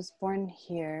immigrants. I was born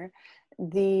here.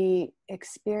 The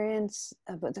experience,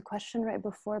 but the question right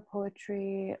before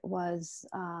poetry was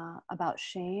about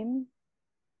shame,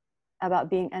 about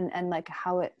being, and like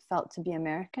how it felt to be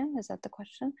American. Is that the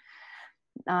question?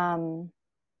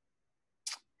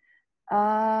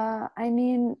 I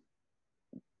mean,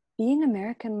 being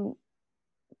American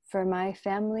for my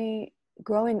family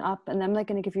growing up, and I'm like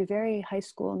going to give you very high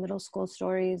school, middle school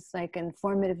stories, like in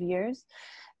formative years.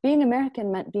 Being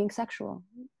American meant being sexual,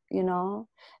 you know.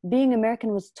 Being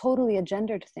American was totally a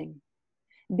gendered thing.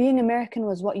 Being American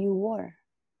was what you wore,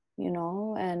 you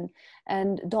know,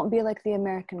 and don't be like the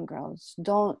American girls.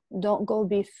 Don't go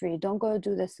be free. Don't go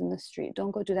do this in the street.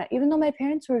 Don't go do that. Even though my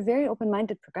parents were very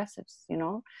open-minded progressives, you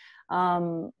know,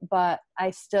 but I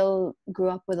still grew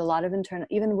up with a lot of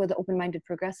even with open-minded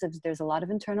progressives, there's a lot of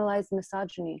internalized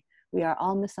misogyny. We are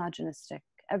all misogynistic.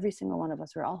 Every single one of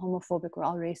us. We're all homophobic. We're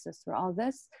all racist. We're all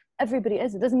this. Everybody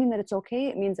is. It doesn't mean that it's okay.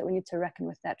 It means that we need to reckon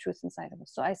with that truth inside of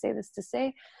us. So I say this to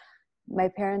say, my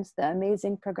parents, the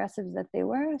amazing progressives that they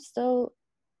were, still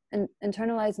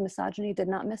internalized misogyny did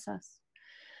not miss us.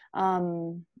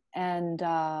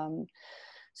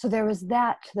 So there was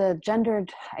that, the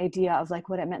gendered idea of like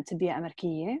what it meant to be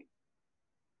Amerkiye.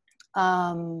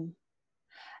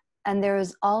 And there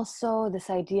is also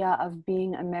this idea of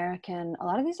being American. A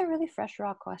lot of these are really fresh,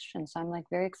 raw questions. So I'm like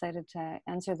very excited to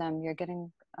answer them. You're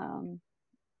getting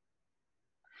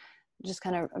just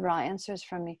kind of raw answers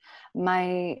from me.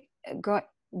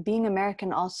 Being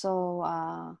American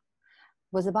also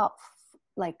was about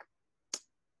like,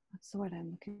 what's the word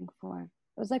I'm looking for?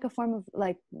 It was like a form of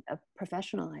like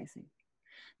professionalizing.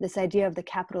 This idea of the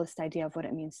capitalist idea of what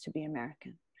it means to be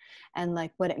American. And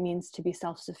like what it means to be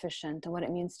self-sufficient, and what it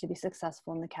means to be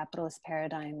successful in the capitalist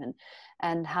paradigm,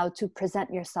 and how to present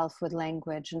yourself with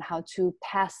language, and how to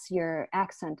pass your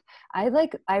accent. The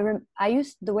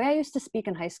way I used to speak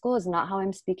in high school is not how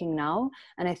I'm speaking now.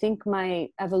 And I think my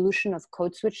evolution of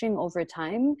code switching over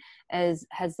time has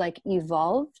like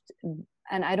evolved.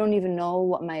 And I don't even know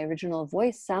what my original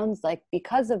voice sounds like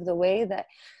because of the way that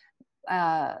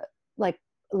like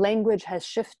language has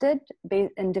shifted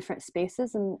in different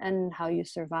spaces, and how you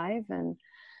survive. And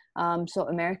so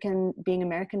being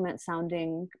American meant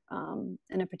sounding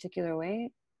in a particular way.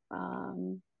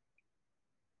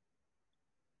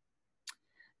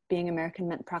 Being American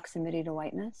meant proximity to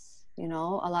whiteness. You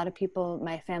know, a lot of people,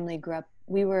 my family grew up,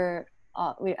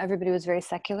 everybody was very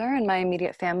secular in my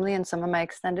immediate family and some of my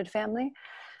extended family.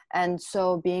 And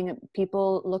so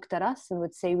people looked at us and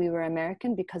would say we were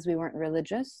American because we weren't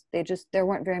religious. There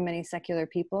weren't very many secular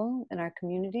people in our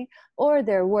community, or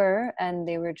there were, and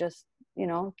they were just, you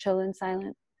know, chilling,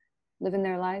 silent, living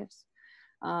their lives.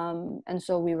 And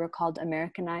so we were called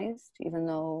Americanized, even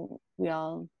though we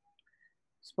all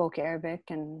spoke Arabic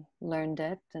and learned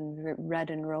it and read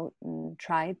and wrote and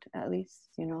tried, at least,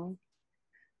 you know.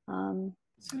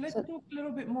 So let's talk a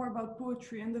little bit more about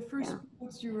poetry and the first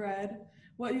poets you read,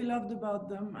 what you loved about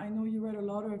them. I know you read a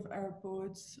lot of Arab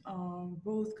poets,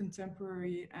 both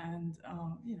contemporary and,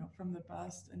 you know, from the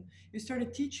past. And you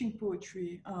started teaching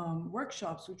poetry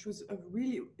workshops, which was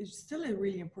is still a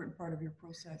really important part of your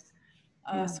process.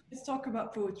 So let's talk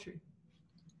about poetry.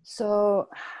 So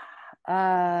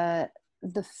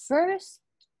the first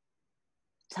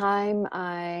time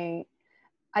I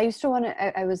used to want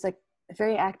to, I was like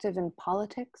very active in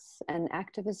politics and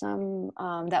activism.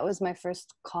 That was my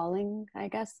first calling, I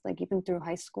guess, like even through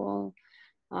high school.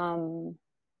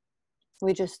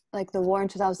 We just, like the war in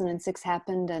 2006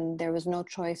 happened, and there was no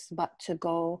choice but to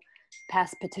go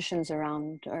pass petitions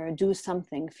around or do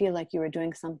something, feel like you were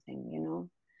doing something, you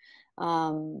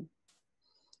know.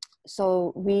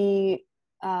 So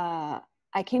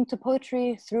I came to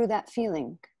poetry through that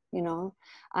feeling, you know.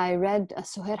 I read a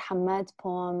Suhair Hammad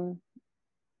poem.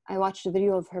 I watched a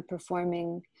video of her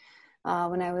performing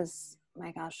when I was,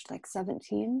 my gosh, like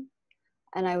 17.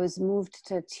 And I was moved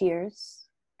to tears.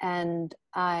 And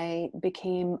I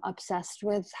became obsessed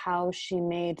with how she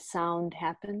made sound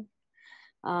happen.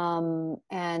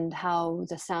 And how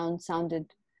the sound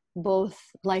sounded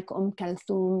both like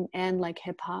Kulthum and like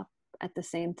hip hop at the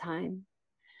same time.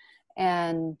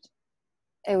 And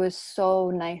it was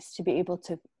so nice to be able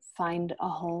to find a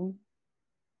home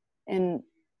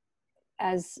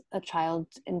as a child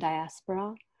in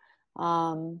diaspora.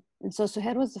 And so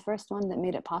Suhair was the first one that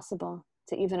made it possible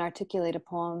to even articulate a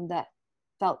poem that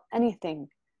felt anything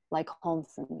like home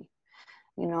for me.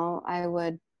 You know, I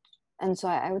would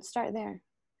start there.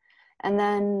 And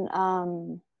then I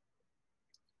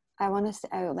want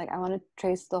to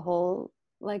trace the whole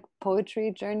like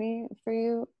poetry journey for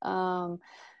you.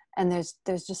 And there's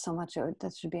just so much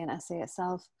that should be an essay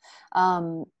itself.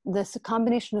 This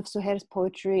combination of Suhair's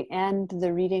poetry and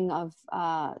the reading of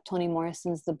Toni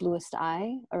Morrison's The Bluest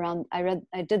Eye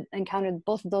I did encounter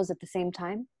both of those at the same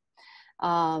time.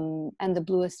 And The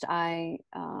Bluest Eye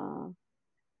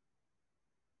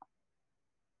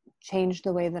changed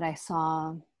the way that I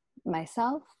saw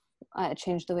myself. It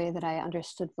changed the way that I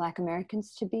understood Black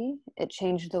Americans to be. It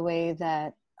changed the way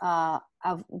that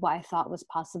of what I thought was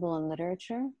possible in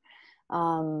literature.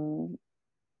 I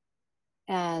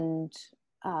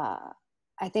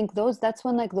think that's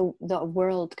when like the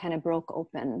world kind of broke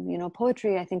open. You know,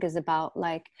 poetry I think is about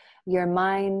like your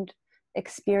mind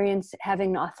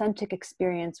having an authentic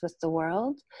experience with the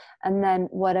world, and then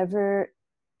whatever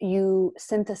you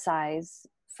synthesize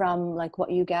from like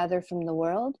what you gather from the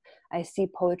world. I see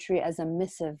poetry as a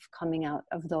missive coming out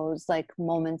of those like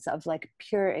moments of like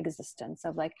pure existence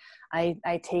of like I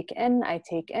take in,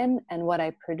 and what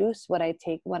I produce, what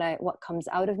comes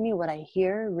out of me, what I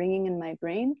hear ringing in my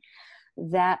brain,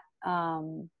 that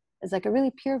is like a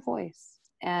really pure voice.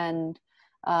 And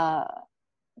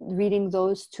reading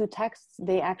those two texts,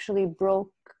 they actually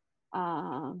broke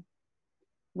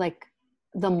like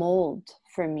the mold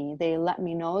for me. They let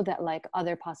me know that like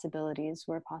other possibilities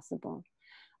were possible.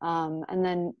 And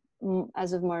then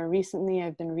as of more recently,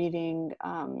 I've been reading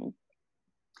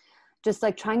just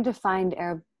like trying to find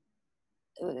Arab.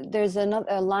 There's a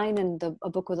line in a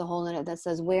book with a hole in it that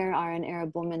says, "Where are an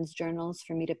Arab woman's journals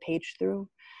for me to page through?"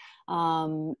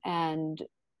 And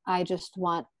I just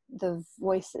want the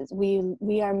voices.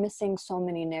 We are missing so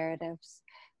many narratives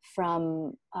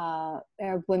from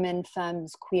Arab women,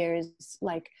 femmes, queers.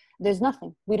 Like there's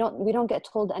nothing. We don't get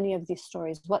told any of these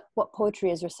stories. What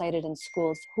poetry is recited in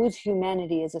schools? Whose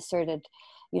humanity is asserted,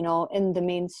 you know, in the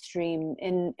mainstream,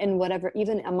 in whatever,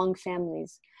 even among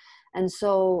families. And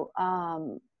so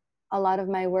a lot of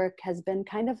my work has been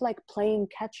kind of like playing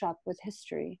catch up with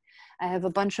history. I have a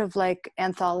bunch of like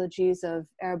anthologies of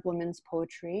Arab women's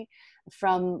poetry.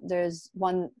 There's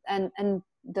one, and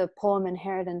the poem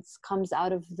Inheritance comes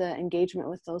out of the engagement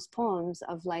with those poems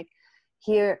of like,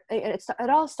 here, it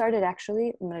all started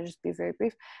actually, I'm gonna just be very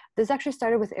brief. This actually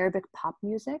started with Arabic pop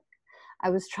music. I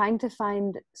was trying to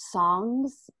find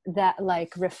songs that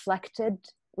like reflected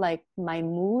like my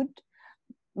mood,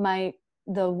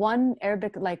 the one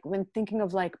Arabic, like when thinking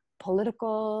of like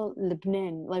political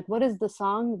Lebanon, like what is the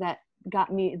song that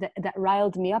got me, that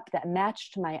riled me up, that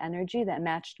matched my energy, that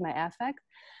matched my affect?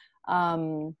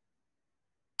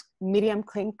 Miriam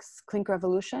Klink's Klink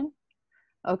Revolution.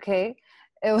 Okay.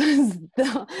 It was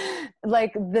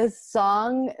like this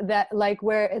song that like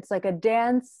where it's like a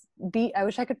dance beat. I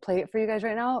wish I could play it for you guys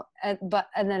right now.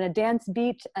 And then a dance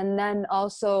beat, and then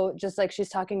also just like she's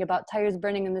talking about tires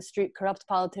burning in the street, corrupt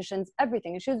politicians,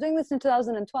 everything. And she was doing this in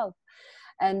 2012,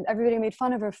 and everybody made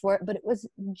fun of her for it, but it was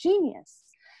genius.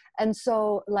 And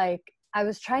so like I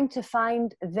was trying to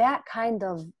find that kind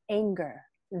of anger,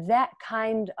 that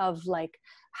kind of like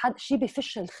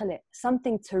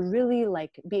something to really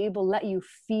like be able to let you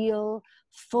feel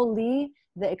fully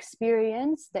the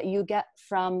experience that you get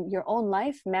from your own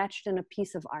life matched in a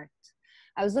piece of art.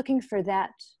 I was looking for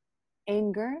that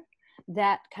anger,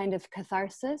 that kind of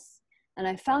catharsis, and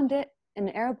I found it in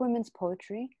Arab women's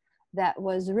poetry that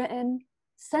was written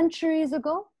centuries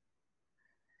ago,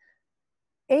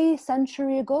 a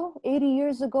century ago, 80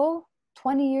 years ago,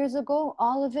 20 years ago.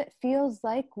 All of it feels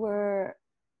like we're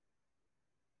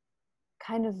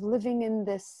kind of living in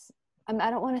this, I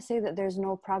don't want to say that there's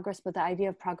no progress, but the idea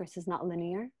of progress is not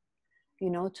linear. You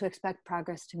know, to expect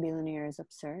progress to be linear is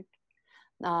absurd.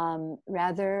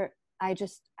 Rather, I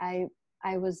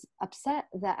was upset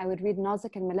that I would read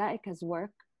Nazik and Malaika's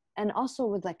work, and also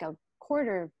with like a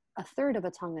quarter a third of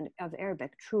a tongue of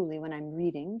Arabic, truly, when I'm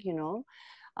reading, you know.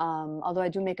 Although I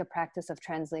do make a practice of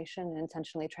translation and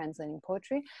intentionally translating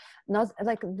poetry.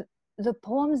 Like the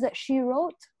poems that she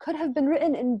wrote could have been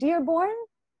written in Dearborn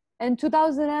in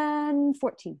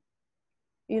 2014,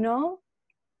 you know?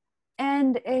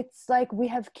 And it's like we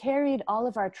have carried all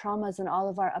of our traumas and all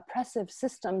of our oppressive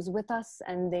systems with us,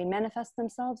 and they manifest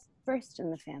themselves first in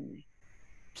the family.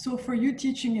 So for you,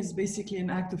 teaching is basically an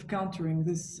act of countering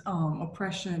this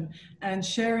oppression and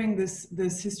sharing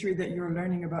this history that you're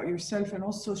learning about yourself, and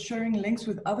also sharing links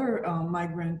with other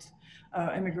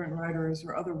immigrant writers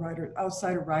or other writers,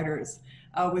 outsider writers,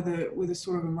 with a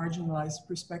sort of a marginalized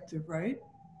perspective, right?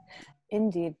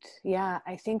 Indeed, yeah.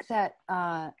 I think that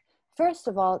first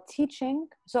of all, teaching.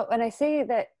 So when I say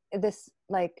that this,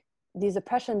 like, these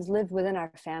oppressions live within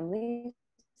our families,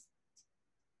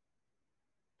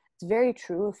 it's very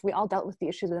true. If we all dealt with the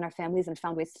issues within our families and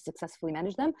found ways to successfully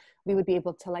manage them, we would be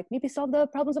able to, like, maybe solve the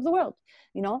problems of the world,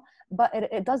 you know. But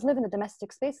it does live in the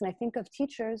domestic space, and I think of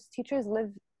teachers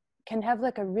can have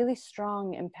like a really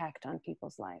strong impact on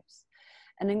people's lives,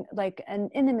 and like an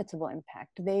inimitable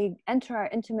impact. They enter our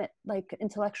intimate, like,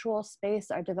 intellectual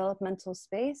space, our developmental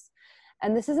space.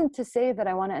 And this isn't to say that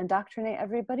I want to indoctrinate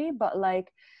everybody, but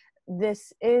like,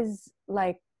 this is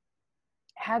like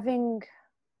having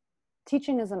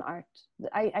teaching is an art.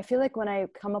 I feel like when I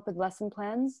come up with lesson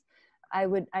plans,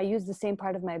 I use the same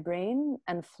part of my brain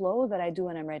and flow that I do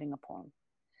when I'm writing a poem,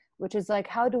 which is like,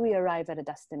 how do we arrive at a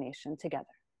destination together?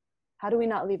 How do we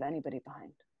not leave anybody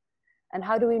behind? And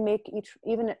how do we make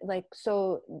even like,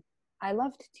 so I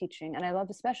loved teaching, and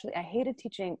I hated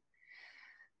teaching.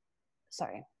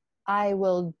 Sorry. I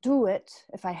will do it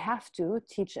if I have to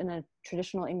teach in a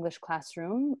traditional English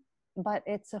classroom, but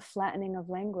it's a flattening of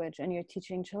language, and you're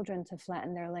teaching children to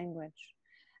flatten their language.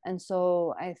 And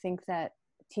so I think that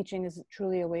teaching is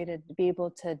truly a way to be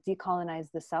able to decolonize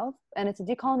the self, and it's a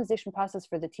decolonization process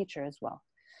for the teacher as well.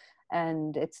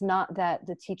 And it's not that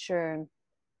the teacher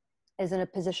is in a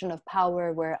position of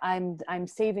power where I'm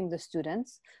saving the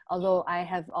students, although I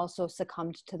have also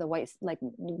succumbed to the white, like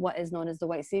what is known as the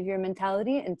white savior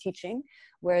mentality in teaching,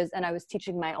 and I was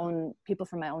teaching my own people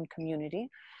from my own community,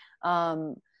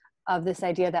 of this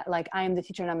idea that like, I am the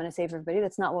teacher and I'm going to save everybody.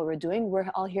 That's not what we're doing. We're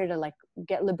all here to like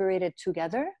get liberated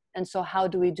together. And so how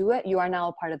do we do it? You are now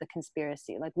a part of the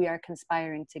conspiracy. Like, we are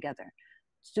conspiring together.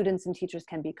 Students and teachers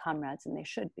can be comrades, and they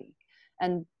should be.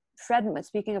 And Fred,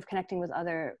 speaking of connecting with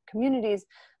other communities,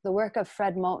 the work of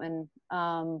Fred Moten,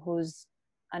 who's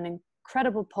an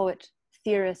incredible poet,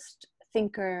 theorist,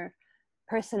 thinker,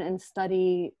 person in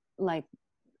study, like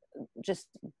just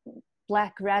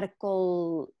Black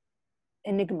radical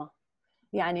enigma,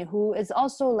 yani, who is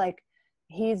also like,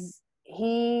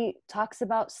 he talks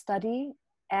about study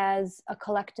as a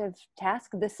collective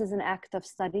task. This is an act of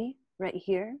study right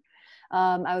here.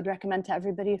 I would recommend to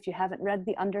everybody, if you haven't read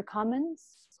The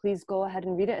Undercommons, please go ahead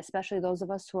and read it, especially those of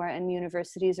us who are in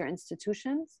universities or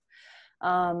institutions.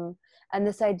 And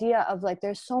this idea of like,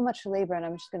 there's so much labor, and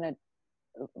I'm just gonna,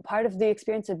 part of the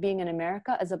experience of being in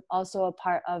America is also a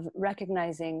part of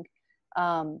recognizing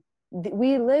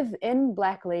we live in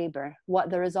Black labor. What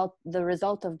the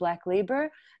result of Black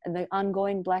labor and the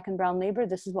ongoing Black and brown labor,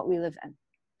 this is what we live in.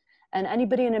 And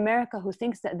anybody in America who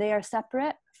thinks that they are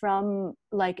separate from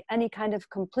like any kind of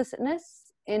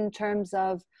complicitness in terms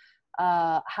of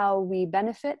how we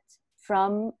benefit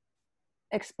from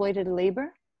exploited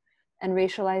labor and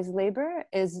racialized labor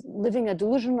is living a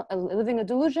delusion,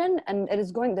 and it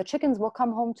is going, the chickens will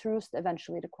come home to roost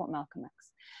eventually, to quote Malcolm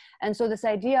X. And so this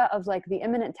idea of like the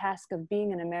imminent task of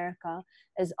being in America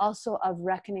is also of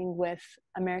reckoning with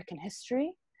American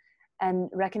history and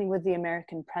reckoning with the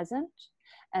American present,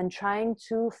 and trying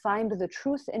to find the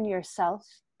truth in yourself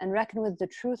and reckon with the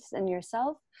truths in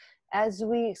yourself as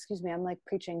we, excuse me, I'm like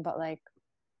preaching, but like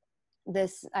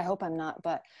this, I hope I'm not,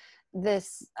 but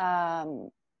this,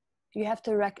 you have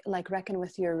to reckon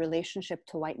with your relationship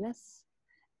to whiteness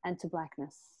and to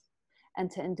Blackness and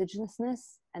to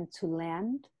indigenousness and to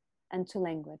land and to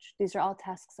language. These are all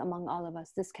tasks among all of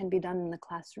us. This can be done in the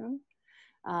classroom,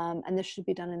 and this should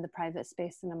be done in the private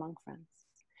space and among friends.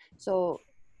 So,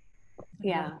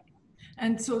 yeah.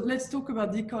 And so let's talk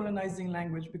about decolonizing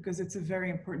language, because it's a very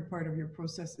important part of your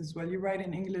process as well. You write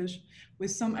in English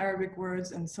with some Arabic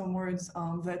words and some words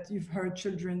that you've heard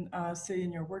children say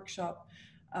in your workshop.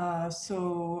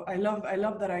 So I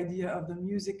love that idea of the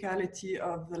musicality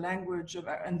of the language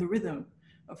and the rhythm,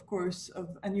 of course,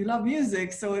 and you love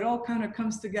music, so it all kind of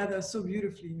comes together so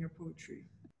beautifully in your poetry.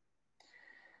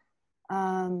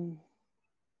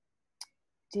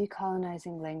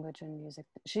 Decolonizing language and music.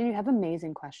 You have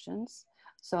amazing questions.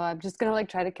 So I'm just gonna like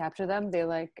try to capture them. They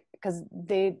like, because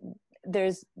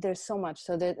there's so much,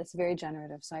 so it's very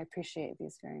generative. So I appreciate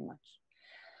these very much.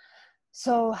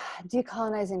 So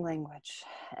decolonizing language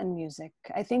and music.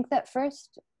 I think that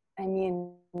first, I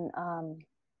mean,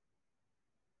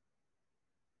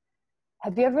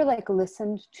 have you ever like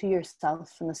listened to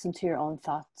yourself and listened to your own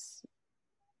thoughts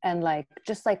and like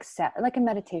just like sat like in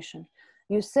meditation?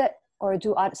 You sit or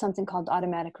do something called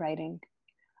automatic writing,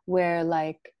 where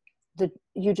like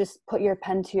you just put your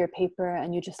pen to your paper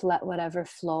and you just let whatever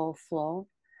flow.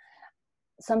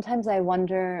 Sometimes I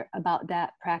wonder about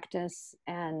that practice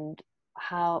and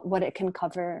what it can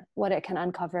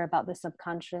uncover about the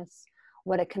subconscious,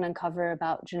 what it can uncover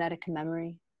about genetic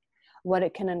memory,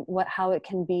 how it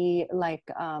can be like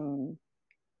a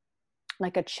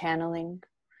channeling.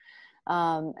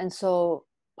 And so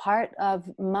part of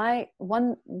my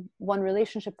one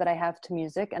relationship that I have to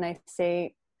music, and I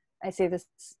say this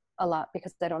a lot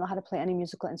because I don't know how to play any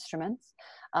musical instruments.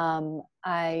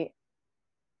 I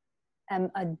am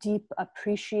a deep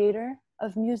appreciator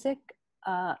of music.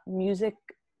 Music,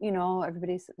 you know,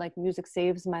 everybody's like, music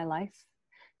saves my life.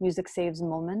 Music saves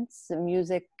moments.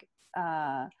 Music,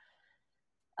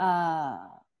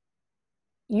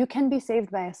 you can be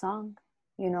saved by a song,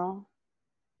 you know,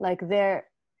 like after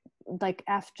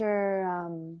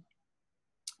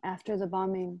the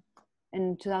bombing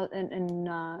in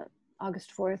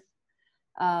August 4th,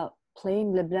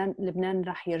 playing Lebanon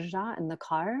Rah Yarja in the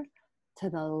car to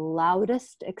the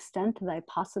loudest extent that I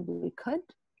possibly could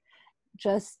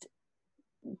just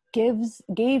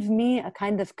gave me a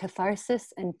kind of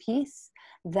catharsis and peace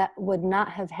that would not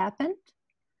have happened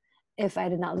if I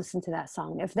did not listen to that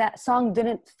song, if that song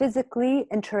didn't physically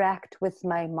interact with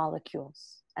my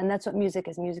molecules. And that's what music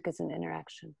is. Music is an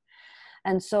interaction.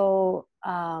 And so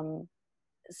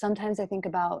sometimes I think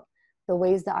about the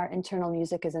ways that our internal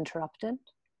music is interrupted,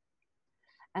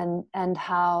 and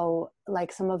how like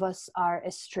some of us are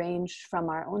estranged from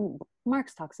our own,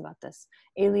 Marx talks about this,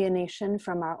 alienation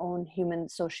from our own human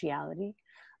sociality,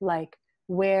 like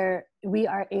where we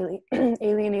are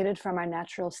alienated from our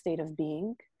natural state of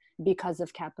being because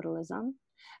of capitalism.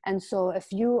 And so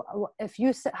if you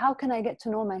say, how can I get to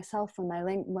know myself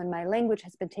when my language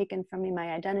has been taken from me,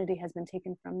 my identity has been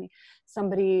taken from me?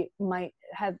 Somebody might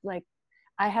have like,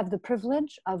 I have the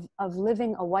privilege of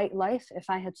living a white life if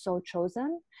I had so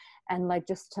chosen, and like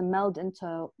just to meld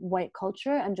into white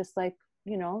culture and just like,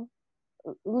 you know,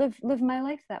 live my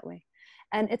life that way.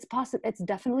 And it's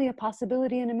definitely a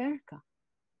possibility in America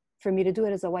for me to do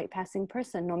it as a white passing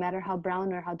person, no matter how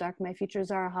brown or how dark my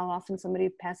features are, or how often somebody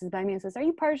passes by me and says, are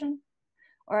you Persian?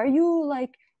 Or are you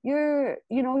like, you're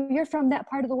from that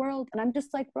part of the world? And I'm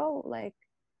just like, bro, like,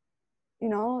 you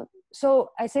know.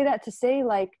 So I say that to say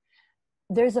like,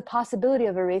 there's a possibility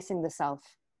of erasing the self.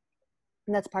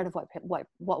 And that's part of what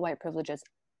white privilege is.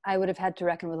 I would have had to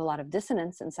reckon with a lot of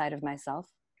dissonance inside of myself.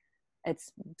 It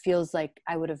feels like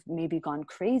I would have maybe gone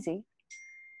crazy,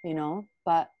 you know.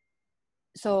 But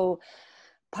so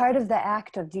part of the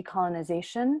act of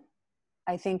decolonization,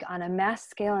 I think on a mass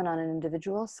scale and on an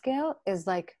individual scale, is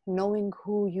like knowing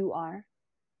who you are,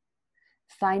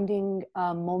 finding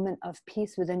a moment of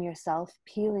peace within yourself,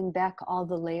 peeling back all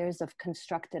the layers of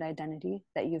constructed identity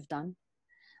that you've done.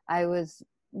 I was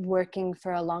working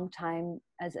for a long time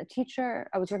as a teacher.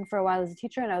 I was working for a while as a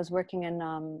teacher, and I was working in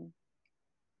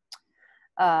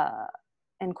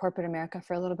corporate America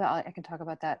for a little bit. I can talk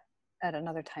about that at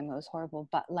another time. It was horrible.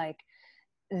 But like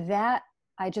that,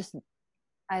 I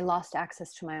lost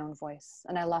access to my own voice,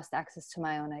 and I lost access to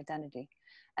my own identity.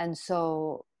 And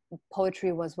so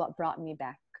poetry was what brought me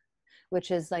back, which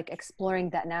is like exploring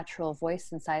that natural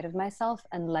voice inside of myself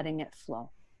and letting it flow.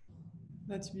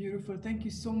 That's beautiful. Thank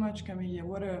you so much, Kamelya.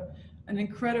 What an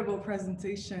incredible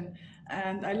presentation.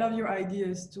 And I love your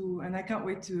ideas too. And I can't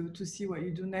wait to see what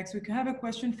you do next. We can have a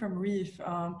question from Reef.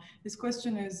 This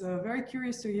question is very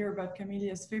curious to hear about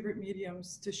Kamelya's favorite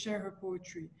mediums to share her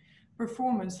poetry.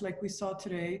 Performance, like we saw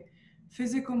today,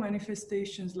 physical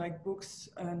manifestations like books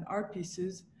and art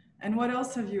pieces. And what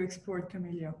else have you explored,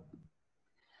 Kamelya?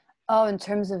 Oh, in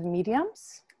terms of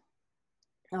mediums?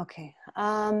 Okay.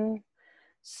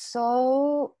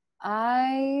 So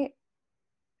I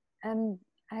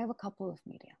have a couple of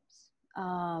mediums.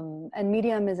 And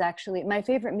medium is actually, my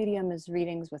favorite medium is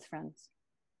readings with friends.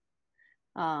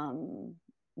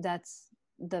 That's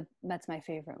my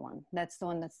favorite one. That's the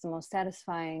one that's the most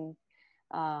satisfying.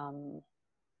 And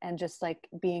just like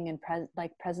being in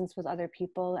presence with other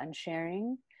people and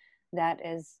sharing, that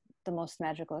is the most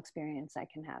magical experience I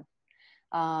can have.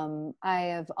 I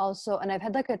have also, and I've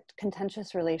had like a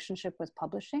contentious relationship with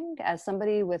publishing. As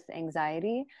somebody with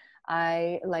anxiety,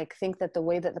 I like think that the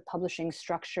way that the publishing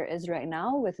structure is right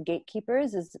now with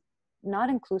gatekeepers is not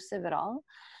inclusive at all.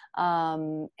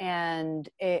 And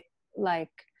it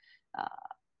like,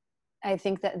 I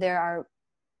think that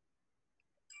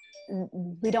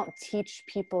we don't teach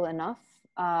people enough.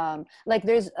 Like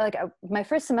there's like my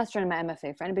first semester in my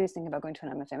MFA, for anybody who's thinking about going to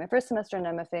an MFA, my first semester in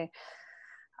MFA,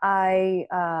 I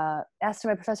asked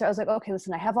my professor, I was like, okay,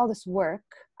 listen, I have all this work.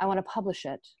 I want to publish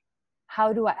it.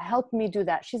 How do I help me do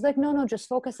that? She's like, no, just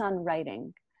focus on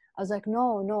writing. I was like,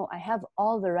 no, I have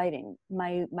all the writing.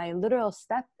 My literal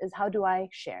step is how do I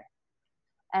share?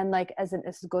 And like,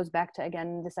 this goes back to,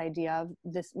 again, this idea of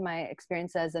this, my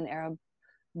experience as an Arab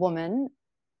woman,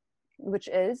 which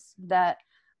is that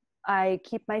my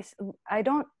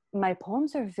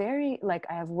poems are very, like,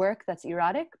 I have work that's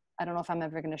erotic. I don't know if I'm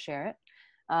ever going to share it.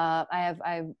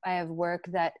 I have work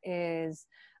that is,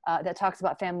 that talks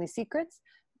about family secrets.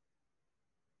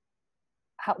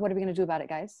 What are we going to do about it,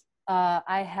 guys?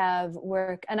 I have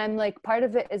work, and I'm like, part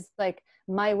of it is like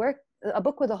my work, a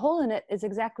book with a hole in it is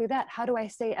exactly that. How do I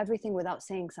say everything without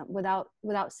saying something,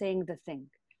 without saying the thing?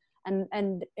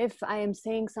 And if I am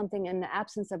saying something in the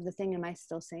absence of the thing, am I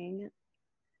still saying it?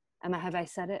 Have I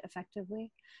said it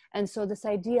effectively? And so this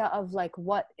idea of like,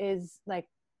 what is like,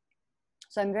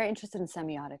 so I'm very interested in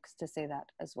semiotics, to say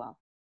that as well.